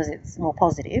disability because it's more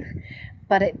positive.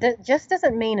 But it just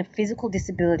doesn't mean a physical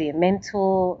disability, a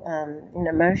mental,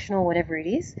 emotional, whatever it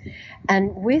is.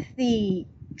 And with the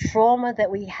trauma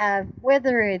that we have,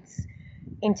 whether it's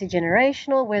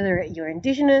intergenerational, whether you're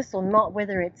Indigenous or not,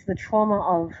 whether it's the trauma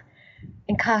of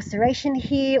incarceration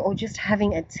here or just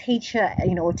having a teacher,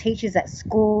 or teachers at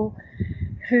school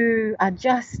who are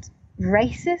just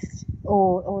racist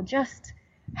or just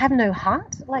have no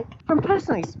heart. Like, from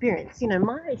personal experience,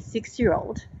 my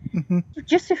 6-year-old,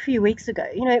 just a few weeks ago,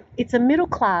 it's a middle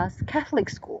class Catholic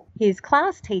school. His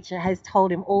class teacher has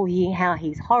told him all year how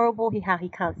he's horrible, how he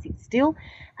can't sit still.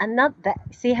 And not that,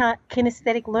 see how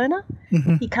kinesthetic learner?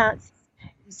 He can't.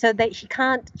 so that she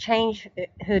can't change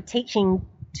her teaching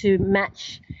to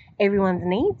match everyone's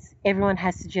needs. Everyone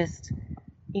has to just,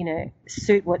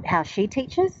 suit how she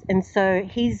teaches. And so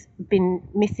he's been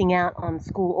missing out on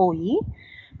school all year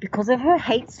because of her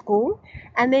hate school.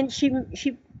 And then she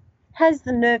has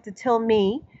the nerve to tell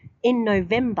me in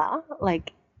November,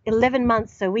 like 11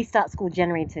 months, so we start school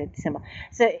January to December.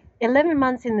 So 11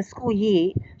 months in the school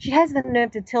year, she has the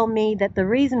nerve to tell me that the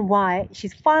reason why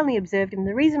she's finally observed him,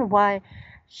 the reason why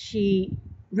she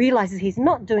realizes he's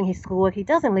not doing his schoolwork, he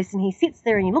doesn't listen, he sits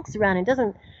there and he looks around and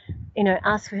doesn't,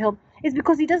 ask for help, is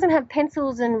because he doesn't have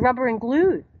pencils and rubber and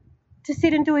glue to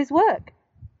sit and do his work.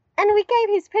 And we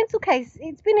gave his pencil case,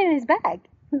 it's been in his bag.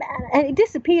 And it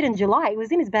disappeared in July. It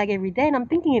was in his bag every day, and I'm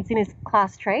thinking it's in his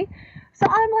class tray. So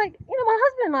I'm like, my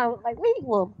husband and I were like,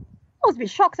 I was a bit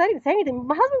shocked, so I didn't say anything.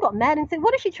 My husband got mad and said,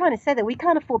 what is she trying to say, that we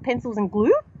can't afford pencils and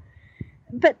glue?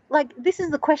 But, this is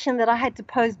the question that I had to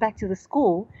pose back to the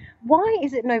school. Why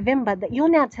is it November that you're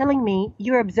now telling me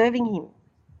you're observing him?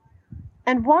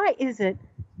 And why is it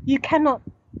you cannot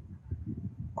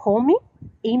call me,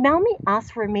 email me,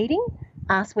 ask for a meeting,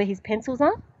 ask where his pencils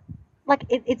are?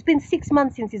 It's been 6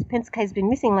 months since his pencil case has been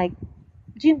missing.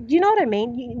 Do you know what I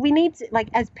mean? We need to,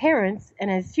 as parents and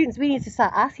as students, we need to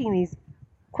start asking these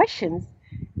questions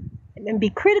and be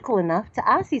critical enough to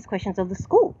ask these questions of the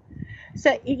school.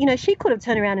 So, she could have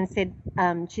turned around and said,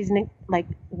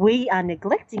 we are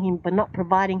neglecting him but not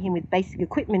providing him with basic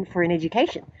equipment for an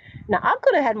education. Now, I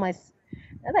could have had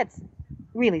that's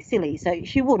really silly. So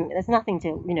she wouldn't. There's nothing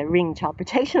to, ring child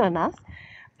protection on us.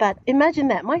 But imagine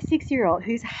that, my 6-year-old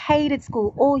who's hated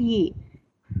school all year,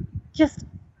 just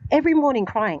every morning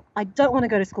crying, I don't want to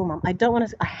go to school, Mum. I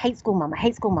hate school, Mum. I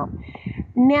hate school, Mum.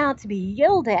 Now to be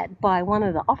yelled at by one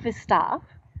of the office staff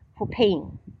for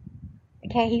peeing.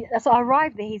 Okay, so I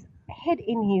arrived there, his head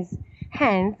in his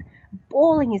hands,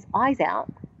 bawling his eyes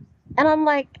out. And I'm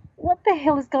like, what the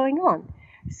hell is going on?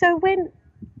 So when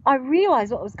I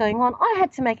realized what was going on, I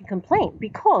had to make a complaint,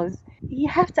 because you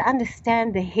have to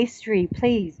understand the history,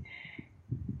 please.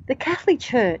 The Catholic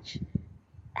Church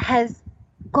has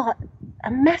got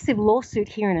a massive lawsuit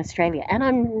here in Australia, and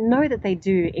I know that they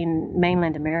do in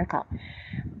mainland America.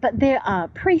 But there are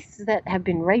priests that have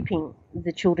been raping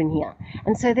the children here.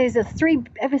 And so there's over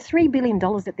 $3 billion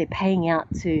that they're paying out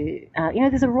to,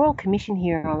 there's a royal commission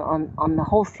here on the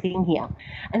whole thing here.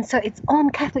 And so it's on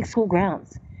Catholic school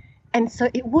grounds. And so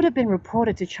it would have been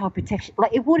reported to Child Protection.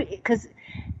 Because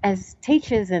as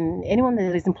teachers and anyone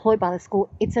that is employed by the school,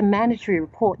 it's a mandatory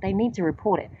report. They need to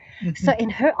report it. Mm-hmm. So in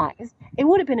her eyes, it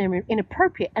would have been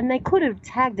inappropriate, and they could have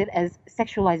tagged it as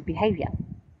sexualized behavior.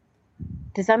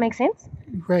 Does that make sense?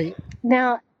 Right.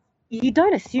 Now, you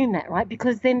don't assume that, right?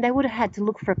 Because then they would have had to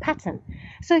look for a pattern.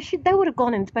 So they would have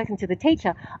gone and spoken to the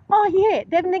teacher. Oh, yeah,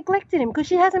 they've neglected him because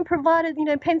she hasn't provided,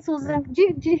 pencils. And do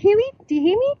you hear me? Do you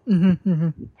hear me? Mm-hmm,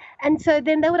 mm-hmm. And so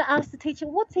then they would have asked the teacher,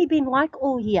 what's he been like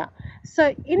all year?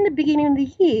 So in the beginning of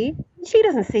the year, she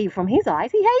doesn't see from his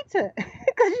eyes. He hates her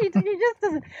because she just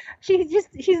doesn't.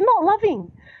 She's not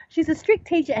loving. She's a strict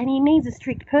teacher, and he needs a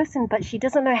strict person, but she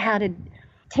doesn't know how to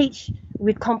teach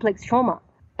with complex trauma.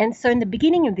 And so in the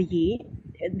beginning of the year,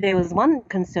 there was one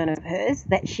concern of hers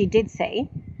that she did say,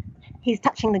 he's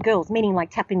touching the girls, meaning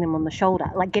like tapping them on the shoulder,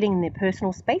 like getting in their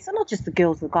personal space. And not just the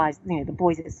girls, the guys, the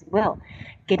boys as well,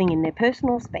 getting in their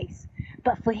personal space.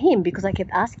 But for him, because I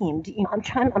kept asking him, I'm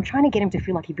trying to get him to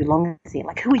feel like he belongs there.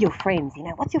 Like, who are your friends?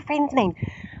 What's your friend's name?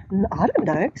 I don't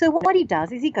know. So what he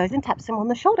does is he goes and taps them on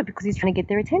the shoulder because he's trying to get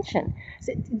their attention.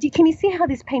 So can you see how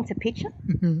this paints a picture?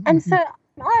 Mm-hmm, and so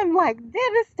I'm like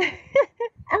devastated.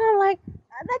 And I'm like,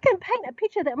 that can paint a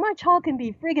picture that my child can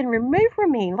be friggin' removed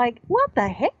from me. Like, what the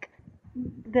heck?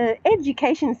 The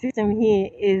education system here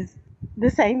is the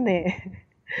same there.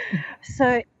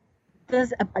 So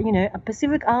does a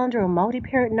Pacific Islander or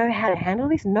multi-parent know how to handle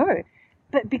this? No.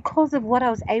 But because of what I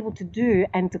was able to do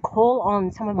and to call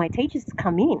on some of my teachers to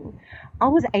come in, I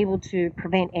was able to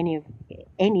prevent any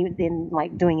of them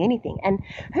like doing anything. And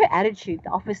her attitude,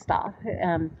 the office staff,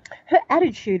 her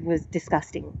attitude was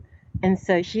disgusting. And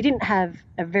so she didn't have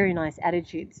a very nice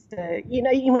attitude. So,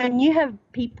 when you have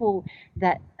people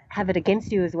that have it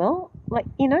against you as well,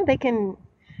 they can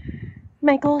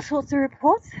make all sorts of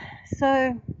reports.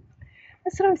 So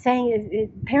that's what I'm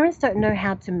saying. Parents don't know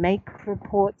how to make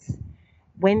reports,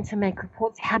 when to make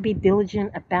reports, how to be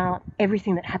diligent about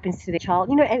everything that happens to their child.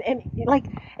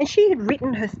 And she had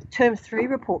written her Term 3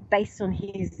 report based on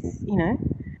his,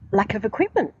 lack of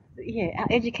equipment. Yeah, our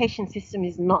education system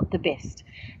is not the best,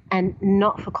 and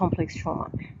not for complex trauma.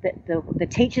 The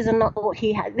teachers are not taught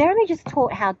here. They're only just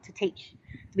taught how to teach.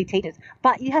 to be teachers,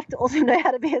 but you have to also know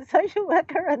how to be a social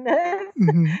worker, a nurse,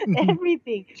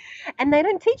 everything. And they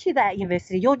don't teach you that at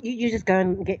university. You just go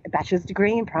and get a bachelor's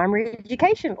degree in primary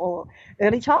education or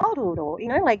early childhood, or,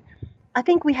 like, I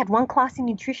think we had one class in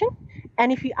nutrition.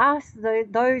 And if you ask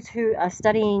those who are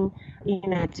studying,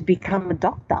 to become a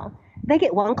doctor, they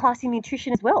get one class in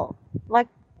nutrition as well. Like,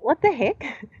 what the heck?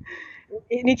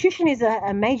 Nutrition is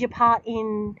a major part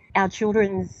in our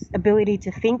children's ability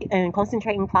to think and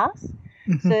concentrate in class.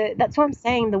 So that's what I'm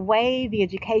saying. The way the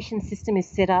education system is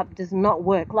set up does not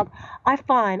work. Like, I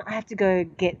find I have to go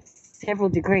get several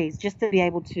degrees just to be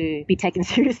able to be taken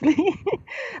seriously.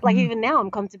 Like, even now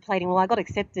I'm contemplating, I got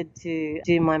accepted to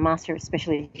do my Master of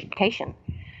Special Education.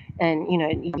 And,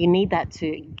 you need that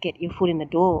to get your foot in the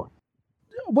door.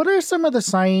 What are some of the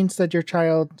signs that your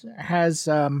child has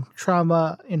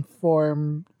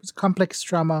trauma-informed, complex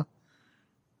trauma?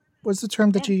 What's the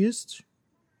term that you used?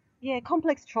 Yeah,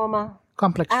 complex trauma.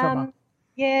 Complex trauma.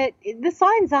 Yeah, the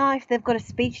signs are if they've got a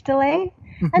speech delay.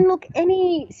 And look,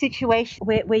 any situation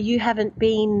where you haven't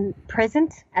been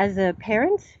present as a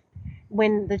parent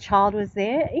when the child was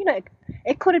there,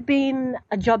 it could have been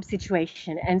a job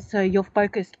situation, and so you're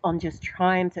focused on just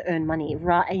trying to earn money,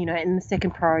 right? And the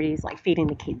second priority is like feeding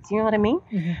the kids. You know what I mean?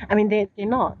 I mean, they're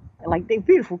not like, they're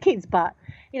beautiful kids, but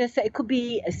so it could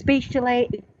be a speech delay.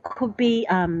 It could be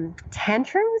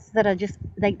tantrums that are just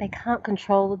they can't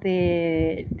control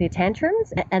their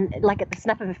tantrums, and like at the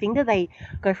snap of a finger they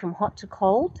go from hot to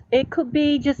cold. It could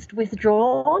be just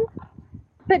withdrawn.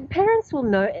 But parents will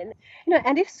know,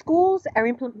 and if schools are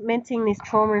implementing this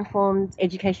trauma-informed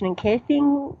education and care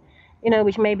thing,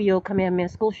 which maybe your Kamehameha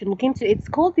school should look into, it's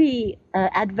called the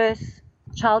Adverse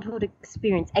Childhood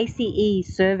Experience,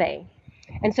 ACE survey.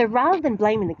 And so rather than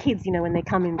blaming the kids, when they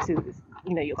come into,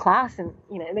 your class and,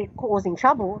 they're causing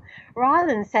trouble, rather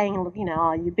than saying, look,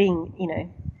 you're being,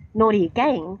 naughty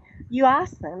again, you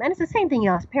ask them, and it's the same thing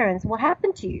you ask parents, what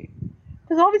happened to you?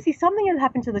 Because obviously something has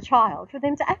happened to the child for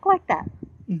them to act like that.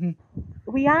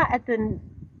 We are at the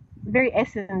very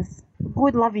essence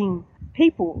good, loving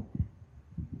people,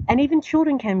 and even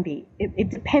children can be. It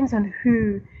depends on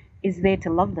who is there to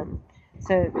love them.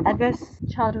 So, Adverse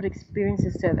Childhood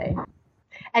Experiences Survey,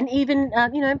 and even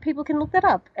people can look that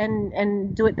up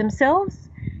and do it themselves.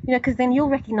 Because then you'll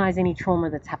recognize any trauma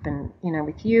that's happened,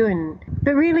 with you.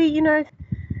 But really,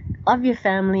 love your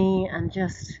family and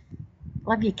just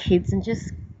love your kids and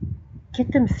just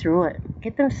get them through it.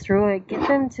 Get them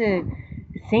to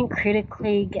think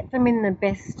critically, get them in the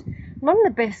best, not in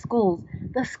the best schools,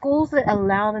 the schools that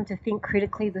allow them to think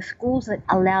critically, the schools that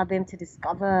allow them to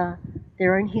discover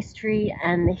their own history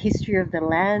and the history of the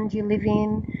land you live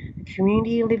in, the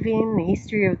community you live in, the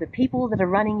history of the people that are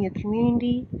running your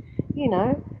community.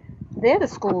 They're the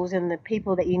schools and the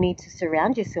people that you need to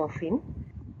surround yourself in.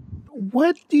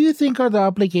 What do you think are the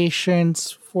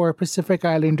obligations for Pacific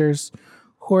Islanders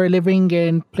who are living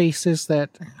in places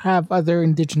that have other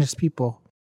Indigenous people?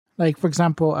 Like, for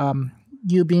example,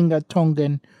 you being a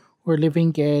Tongan or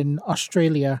living in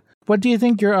Australia, what do you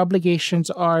think your obligations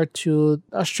are to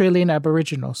Australian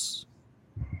Aboriginals?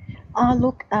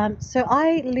 Look, so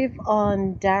I live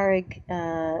on Darug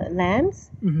lands,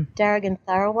 Darug and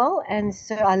Tharawal, and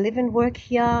so I live and work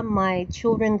here. My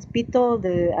children's bito,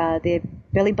 their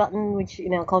belly button, which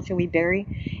in our culture we bury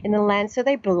in the land, so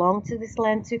they belong to this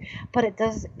land too, but it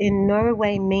does in no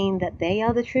way mean that they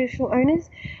are the traditional owners.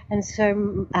 And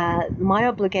so my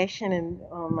obligation, and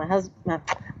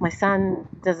my son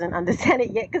doesn't understand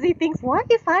it yet because he thinks, why are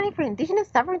you fighting for Indigenous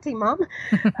sovereignty, Mum?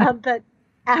 But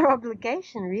our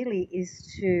obligation really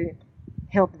is to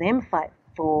help them fight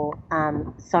for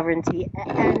sovereignty,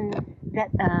 and that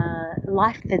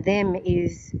life for them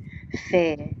is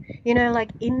fair. Like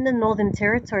in the Northern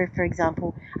Territory, for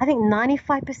example, I think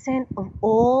 95% of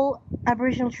all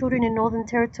Aboriginal children in Northern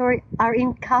Territory are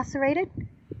incarcerated.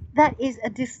 That is a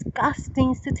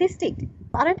disgusting statistic.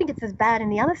 I don't think it's as bad in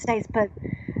the other states, but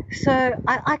so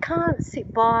I can't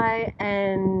sit by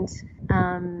and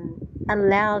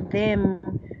allow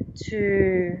them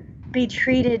to be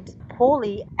treated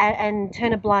poorly and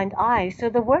turn a blind eye. So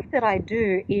the work that I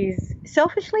do is,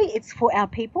 selfishly, it's for our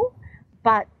people,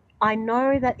 but I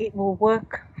know that it will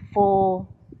work for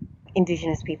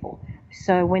Indigenous people.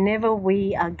 So whenever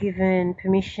we are given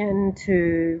permission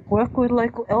to work with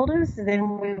local elders,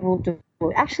 then we will do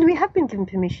it. Actually, we have been given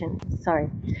permission. Sorry.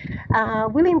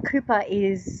 William Cooper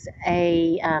is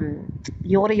a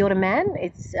Yorta Yorta man.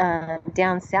 It's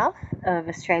down south of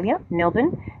Australia,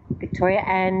 Melbourne, Victoria,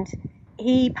 and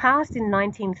he passed in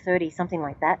 1930, something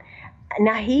like that.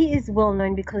 Now, he is well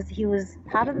known because he was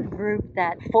part of the group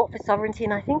that fought for sovereignty,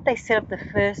 and I think they set up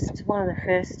one of the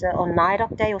first, on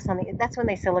NIDOC Day or something. That's when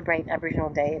they celebrate Aboriginal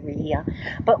Day every year.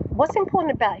 But what's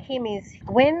important about him is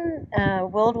when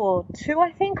World War II,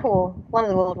 I think, or one of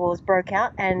the world wars broke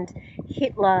out, and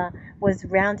Hitler was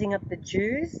rounding up the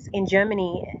Jews in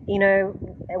Germany,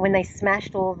 when they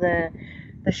smashed all the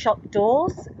shop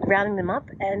doors, rounding them up,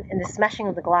 and the smashing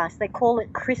of the glass. They call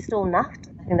it Kristallnacht.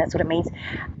 I think that's what it means.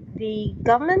 The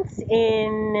governments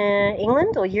in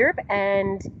England or Europe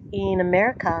and in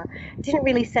America didn't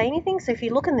really say anything. So if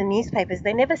you look in the newspapers,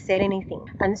 they never said anything.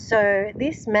 And so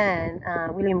this man,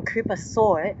 William Cooper,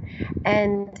 saw it,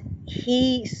 and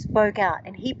he spoke out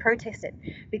and he protested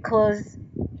because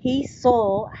he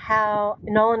saw how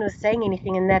no one was saying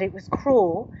anything and that it was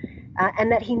cruel,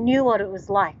 and that he knew what it was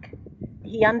like.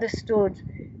 He understood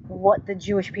what the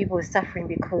Jewish people were suffering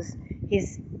because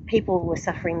his people were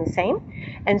suffering the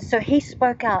same. And so he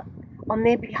spoke out on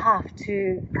their behalf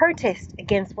to protest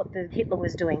against what the Hitler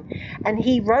was doing. And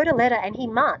he wrote a letter and he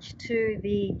marched to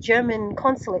the German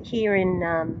consulate here in,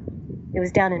 it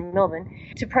was down in Melbourne,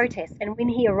 to protest. And when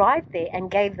he arrived there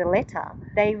and gave the letter,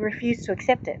 they refused to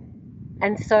accept it.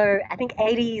 And so I think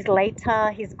 80 years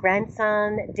later, his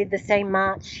grandson did the same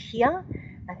march here.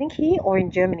 I think here or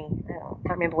in Germany, I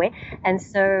can't remember where. And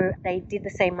so they did the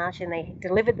same march and they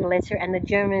delivered the letter, and the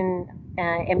German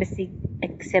embassy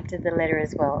accepted the letter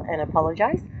as well and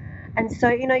apologized. And so,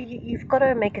 you've got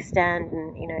to make a stand,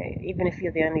 and, even if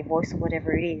you're the only voice or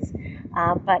whatever it is.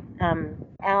 But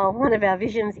one of our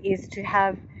visions is to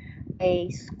have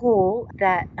a school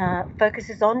that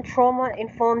focuses on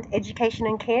trauma-informed education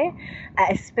and care,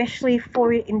 especially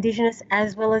for Indigenous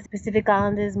as well as Pacific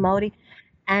Islanders, Māori,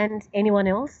 and anyone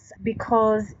else,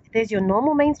 because there's your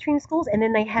normal mainstream schools, and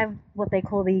then they have what they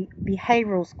call the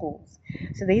behavioural schools.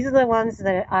 So these are the ones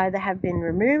that either have been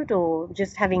removed or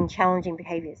just having challenging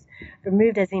behaviours.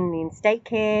 Removed as in state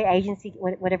care, agency,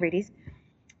 whatever it is.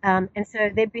 And so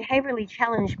they're behaviourally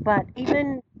challenged, but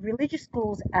even religious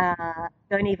schools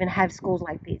don't even have schools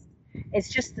like this. It's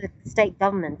just the state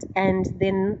government, and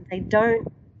then they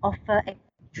don't offer a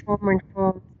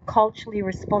trauma-informed, culturally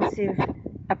responsive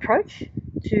approach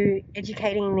to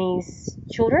educating these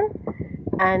children.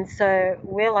 And so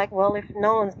we're like, well, if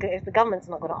the government's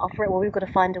not going to offer it, well, we've got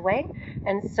to find a way.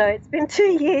 And so it's been 2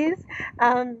 years.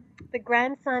 The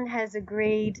grandson has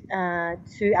agreed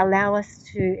to allow us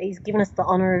he's given us the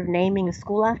honour of naming a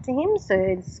school after him. So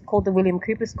it's called the William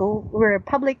Cooper School. We're a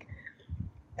public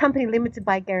company limited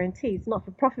by guarantee. It's not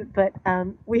for profit, but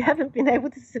we haven't been able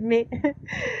to submit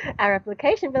our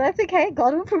application, but that's okay.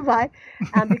 God will provide,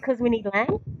 because we need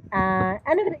land,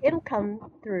 and it'll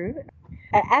come through.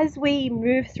 As we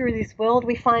move through this world,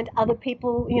 we find other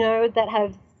people, that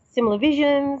have similar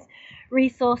visions,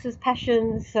 resources,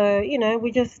 passions. So,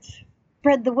 we just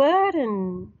spread the word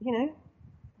and,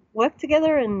 work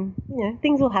together, and,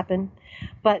 things will happen.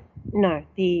 But no,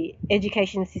 the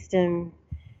education system,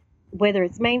 whether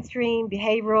it's mainstream,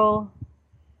 behavioural,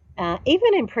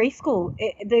 even in preschool,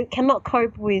 they cannot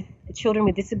cope with children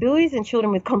with disabilities and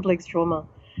children with complex trauma.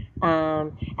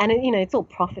 And it's all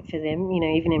profit for them,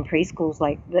 even in preschools,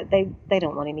 like they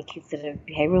don't want any kids that have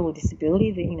behavioural or disability,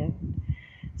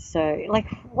 So, like,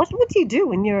 what do you do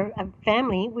when you're a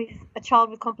family with a child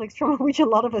with complex trauma, which a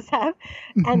lot of us have,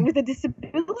 and with a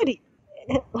disability?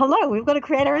 Hello, we've got to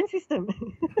create our own system.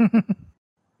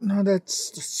 No,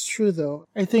 that's true, though.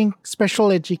 I think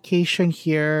special education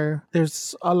here,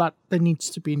 there's a lot that needs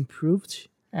to be improved.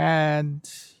 And,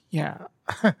 yeah.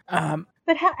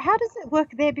 But how does it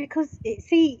work there? Because,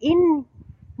 in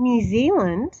New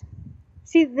Zealand,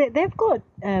 they've got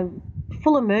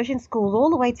full immersion schools all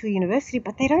the way to a university,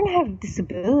 but they don't have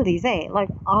disabilities, eh? Like,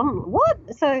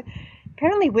 what? So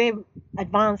apparently we're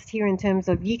advanced here in terms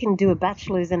of you can do a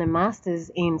bachelor's and a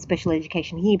master's in special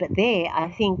education here, but there, I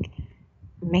think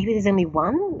maybe there's only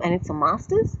one, and it's a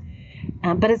master's.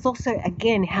 But it's also,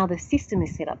 again, how the system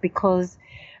is set up, because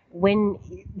when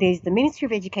there's the Ministry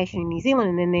of Education in New Zealand,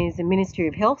 and then there's the Ministry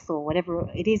of Health or whatever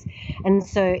it is, and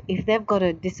so if they've got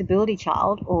a disability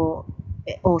child or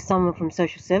someone from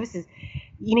social services,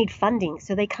 you need funding,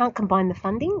 so they can't combine the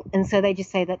funding, and so they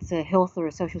just say that's a health or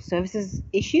a social services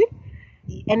issue.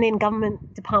 And then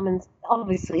government departments,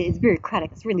 obviously it's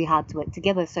bureaucratic, it's really hard to work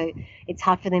together, so it's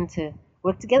hard for them to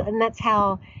work together, and that's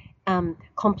how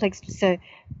complex. So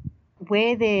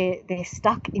where they're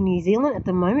stuck in New Zealand at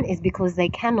the moment is because they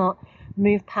cannot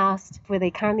move past where they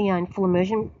currently are in full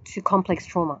immersion to complex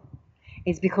trauma.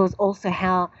 It's because also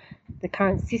how the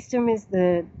current system is,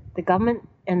 the government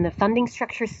and the funding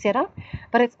structure is set up,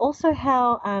 but it's also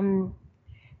how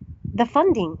the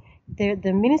funding,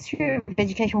 the Ministry of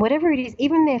Education, whatever it is,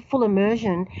 even their full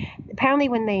immersion, apparently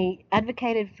when they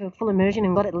advocated for full immersion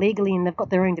and got it legally and they've got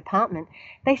their own department,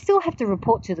 they still have to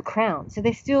report to the Crown. So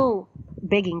they're still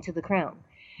begging to the Crown.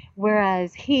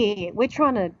 Whereas here, we're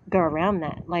trying to go around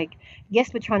that. Like,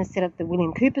 yes, we're trying to set up the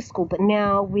William Cooper School, but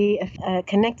now we are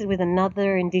connected with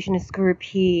another Indigenous group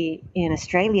here in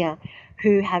Australia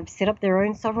who have set up their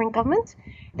own sovereign government.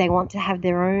 They want to have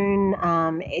their own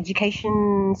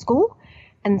education school.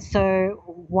 And so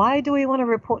why do we want to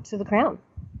report to the Crown?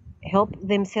 Help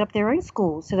them set up their own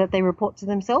school so that they report to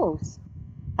themselves.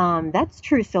 That's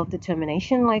true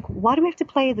self-determination. Like, why do we have to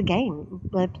play the game?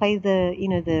 Play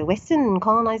the Western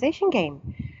colonization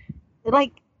game?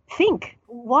 Like, think.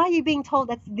 Why are you being told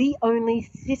that's the only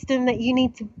system that you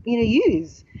need to,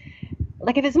 use?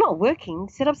 Like, if it's not working,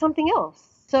 set up something else.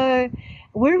 So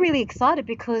we're really excited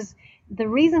because the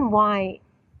reason why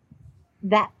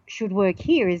that should work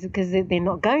here is because they're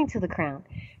not going to the Crown.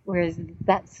 Whereas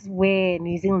that's where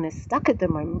New Zealand is stuck at the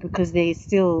moment because they're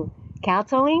still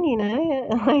kowtowing,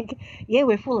 like, yeah,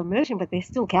 we're full immersion, but they're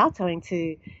still kowtowing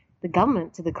to the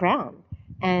government, to the Crown.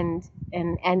 And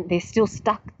they're still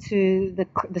stuck to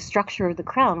the structure of the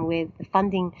Crown where the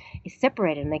funding is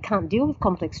separated and they can't deal with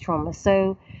complex trauma.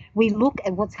 So we look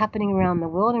at what's happening around the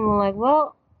world and we're like,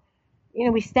 well,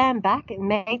 we stand back. It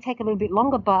may take a little bit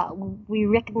longer, but we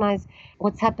recognize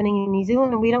what's happening in New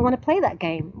Zealand and we don't want to play that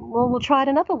game. Well, we'll try it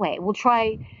another way. We'll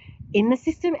try in the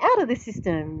system, out of the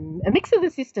system, a mix of the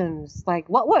systems, like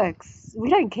what works. We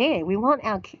don't care. We want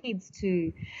our kids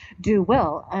to do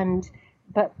well.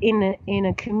 But in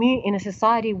a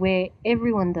society where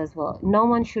everyone does well, no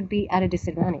one should be at a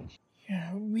disadvantage.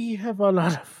 Yeah, we have a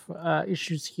lot of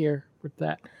issues here with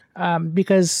that.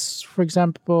 Because, for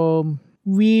example,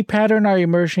 we pattern our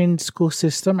immersion school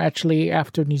system actually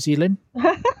after New Zealand.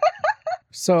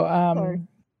 So, Sorry.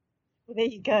 There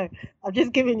you go. I've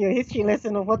just given you a history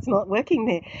lesson of what's not working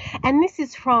there. And this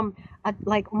is from,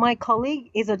 my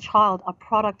colleague is a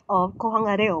product of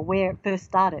Kohanga Reo, where it first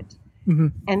started. Mm-hmm.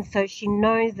 And so she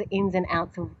knows the ins and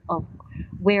outs of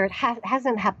where it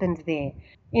hasn't happened there.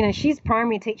 She's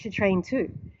primary teacher trained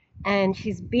too. And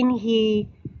she's been here,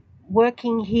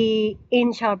 working here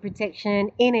in child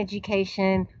protection, in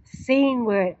education, seeing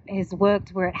where it has worked,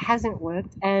 where it hasn't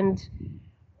worked. And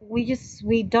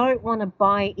we don't want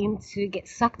to get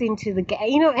sucked into the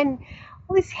game, and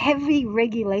all these heavy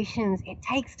regulations. It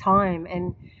takes time,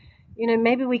 and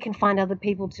maybe we can find other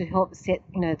people to help set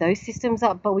those systems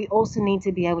up, but we also need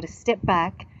to be able to step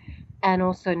back and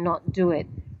also not do it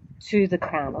to the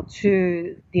Crown or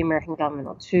to the American government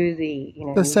or to the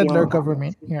the settler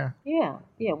government. Yeah,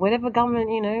 whatever government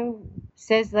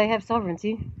says they have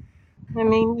sovereignty. I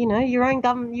mean, your own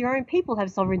government, your own people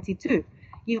have sovereignty too.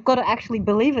 You've got to actually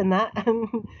believe in that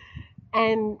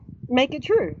and make it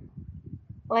true,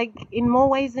 like in more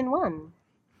ways than one.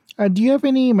 Do you have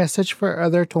any message for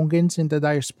other Tongans in the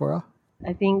diaspora?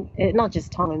 I think not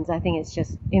just Tongans. I think it's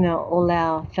just all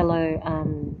our fellow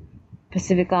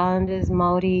Pacific Islanders,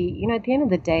 Maori. At the end of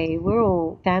the day, we're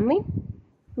all family.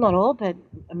 Not all, but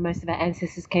most of our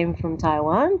ancestors came from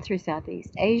Taiwan through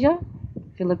Southeast Asia,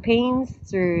 Philippines,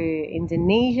 through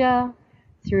Indonesia,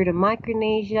 through to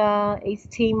Micronesia,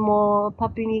 East Timor,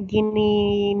 Papua New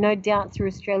Guinea, no doubt through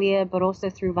Australia, but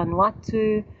also through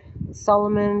Vanuatu,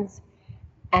 Solomons,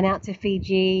 and out to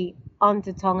Fiji, on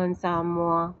to Tonga and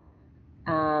Samoa,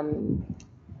 on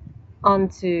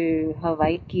to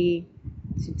Hawaii,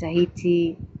 to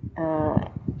Tahiti,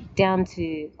 down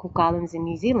to Cook Islands in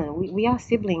New Zealand. We are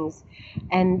siblings,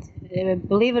 and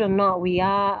believe it or not, we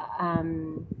are,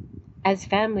 as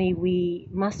family, we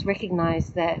must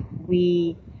recognize that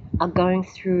we are going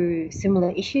through similar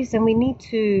issues and we need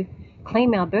to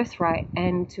claim our birthright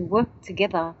and to work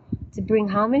together to bring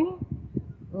harmony.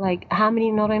 Like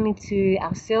harmony not only to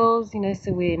ourselves,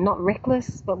 so we're not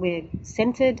reckless, but we're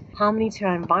centered, harmony to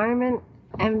our environment.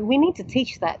 And we need to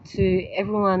teach that to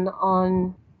everyone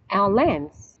on our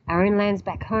lands, our own lands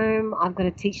back home. I've got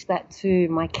to teach that to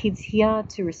my kids here,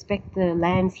 to respect the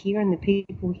lands here and the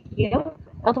people here.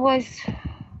 Otherwise,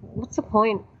 what's the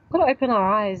point? We've got to open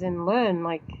our eyes and learn,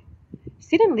 like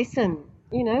sit and listen,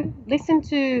 listen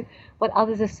to what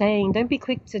others are saying. Don't be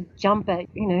quick to jump at,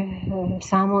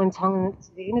 Samoa and Tonga.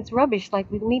 It's rubbish. Like,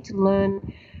 we need to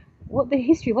learn what the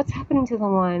history, what's happening to the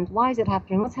Hawaiians, why is it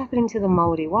happening, what's happening to the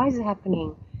Maori, why is it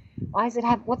happening,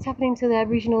 what's happening to the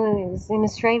Aboriginals in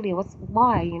Australia,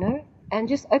 why, and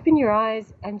just open your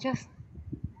eyes and just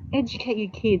educate your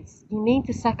kids. You need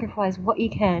to sacrifice what you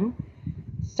can.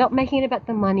 Stop making it about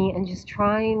the money and just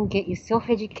try and get yourself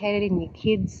educated and your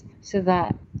kids so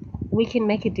that we can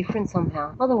make a difference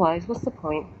somehow. Otherwise, what's the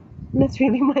point? And that's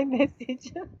really my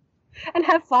message. And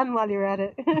have fun while you're at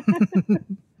it.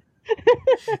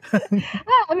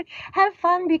 I mean, have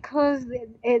fun because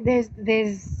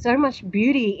there's so much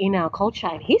beauty in our culture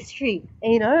and history.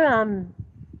 Go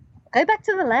back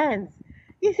to the lands.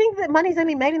 You think that money's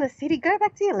only made in the city? Go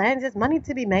back to your lands. There's money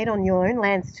to be made on your own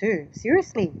lands too.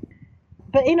 Seriously,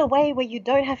 but in a way where you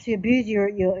don't have to abuse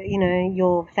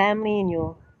your family and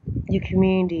your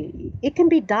community. It can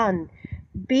be done.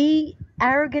 Be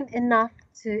arrogant enough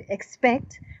to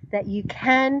expect that you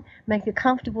can make a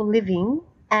comfortable living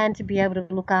and to be able to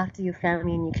look after your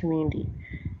family and your community.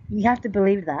 You have to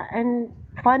believe that and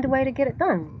find a way to get it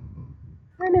done.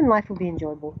 And then life will be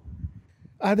enjoyable.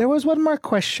 There was one more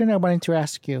question I wanted to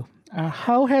ask you.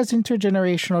 How has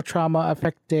intergenerational trauma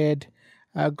affected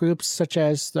groups such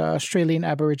as the Australian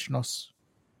Aboriginals?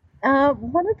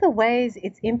 One of the ways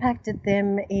it's impacted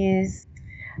them is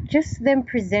just them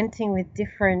presenting with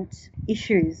different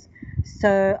issues.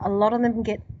 So a lot of them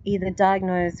get either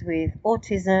diagnosed with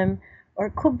autism, or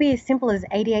it could be as simple as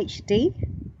ADHD.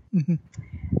 Mm-hmm.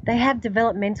 They have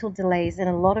developmental delays, and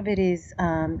a lot of it is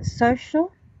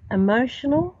social,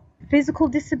 emotional, physical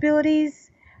disabilities.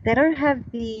 They don't have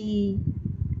the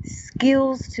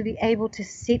skills to be able to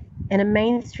sit in a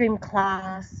mainstream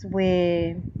class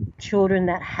where children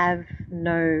that have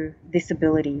no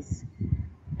disabilities.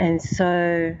 And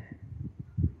so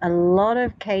a lot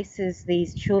of cases,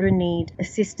 these children need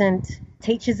assistant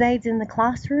teachers' aides in the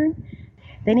classroom.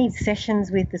 They need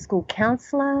sessions with the school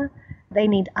counsellor. They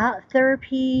need art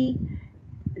therapy.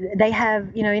 They have,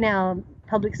 in our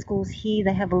public schools here,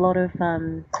 they have a lot of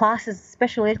classes,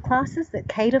 special ed classes that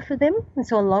cater for them. And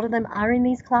so a lot of them are in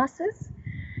these classes.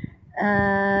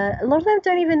 A lot of them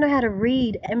don't even know how to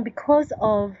read. And because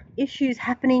of issues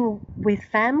happening with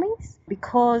families,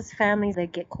 because families, they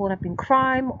get caught up in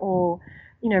crime or,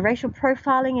 racial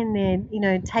profiling, and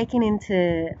they're, taken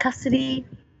into custody,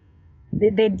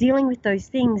 they're dealing with those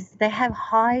things. They have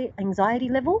high anxiety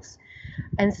levels,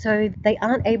 and so they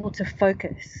aren't able to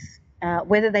focus.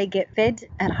 Whether they get fed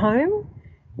at home,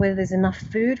 whether there's enough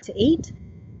food to eat,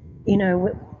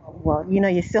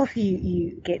 yourself,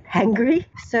 you get hangry.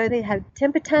 So they have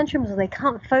temper tantrums, or they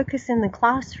can't focus in the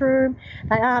classroom.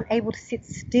 They aren't able to sit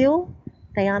still.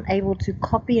 They aren't able to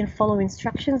copy and follow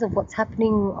instructions of what's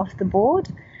happening off the board.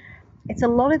 It's a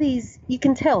lot of these, you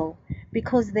can tell,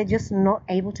 because they're just not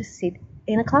able to sit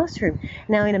in a classroom.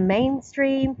 Now, in a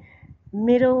mainstream,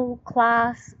 middle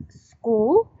class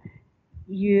school,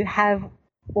 you have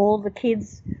all the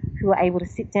kids who are able to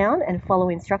sit down and follow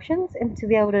instructions and to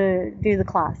be able to do the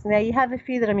class. Now, you have a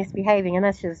few that are misbehaving, and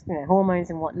that's just hormones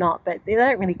and whatnot, but they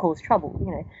don't really cause trouble.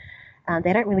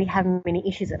 They don't really have many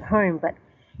issues at home. But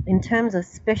in terms of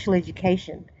special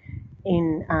education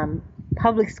in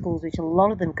public schools, which a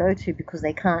lot of them go to because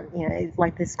they can't,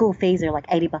 like the school fees are like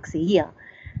 $80 a year,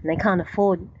 and they can't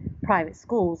afford private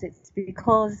schools, it's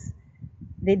because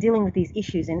they're dealing with these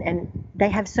issues, and they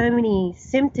have so many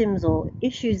symptoms or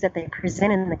issues that they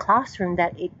present in the classroom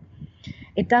that you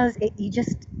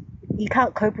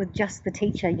can't cope with just the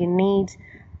teacher. You need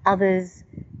others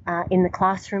in the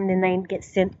classroom. Then they get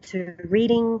sent to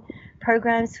reading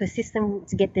programs to assist them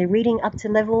to get their reading up to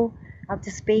level, up to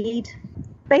speed.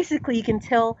 Basically, you can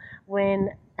tell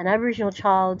when an Aboriginal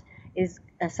child is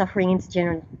suffering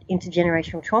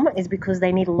intergenerational trauma is because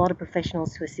they need a lot of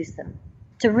professionals to assist them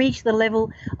to reach the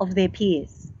level of their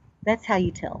peers. That's how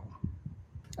you tell.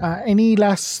 Any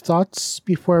last thoughts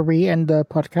before we end the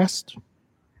podcast?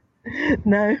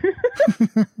 No.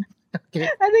 Okay.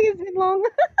 I think it's been long.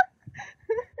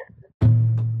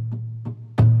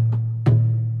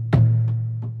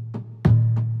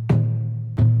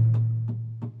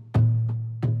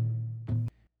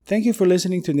 Thank you for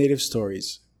listening to Native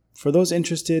Stories. For those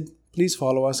interested, please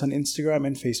follow us on Instagram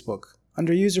and Facebook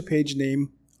under user page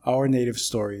name Our Native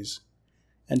Stories,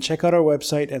 and check out our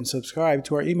website and subscribe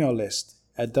to our email list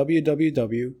at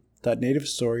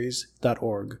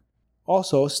www.nativestories.org.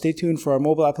 Also, stay tuned for our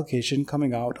mobile application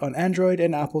coming out on Android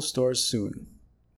and Apple stores soon.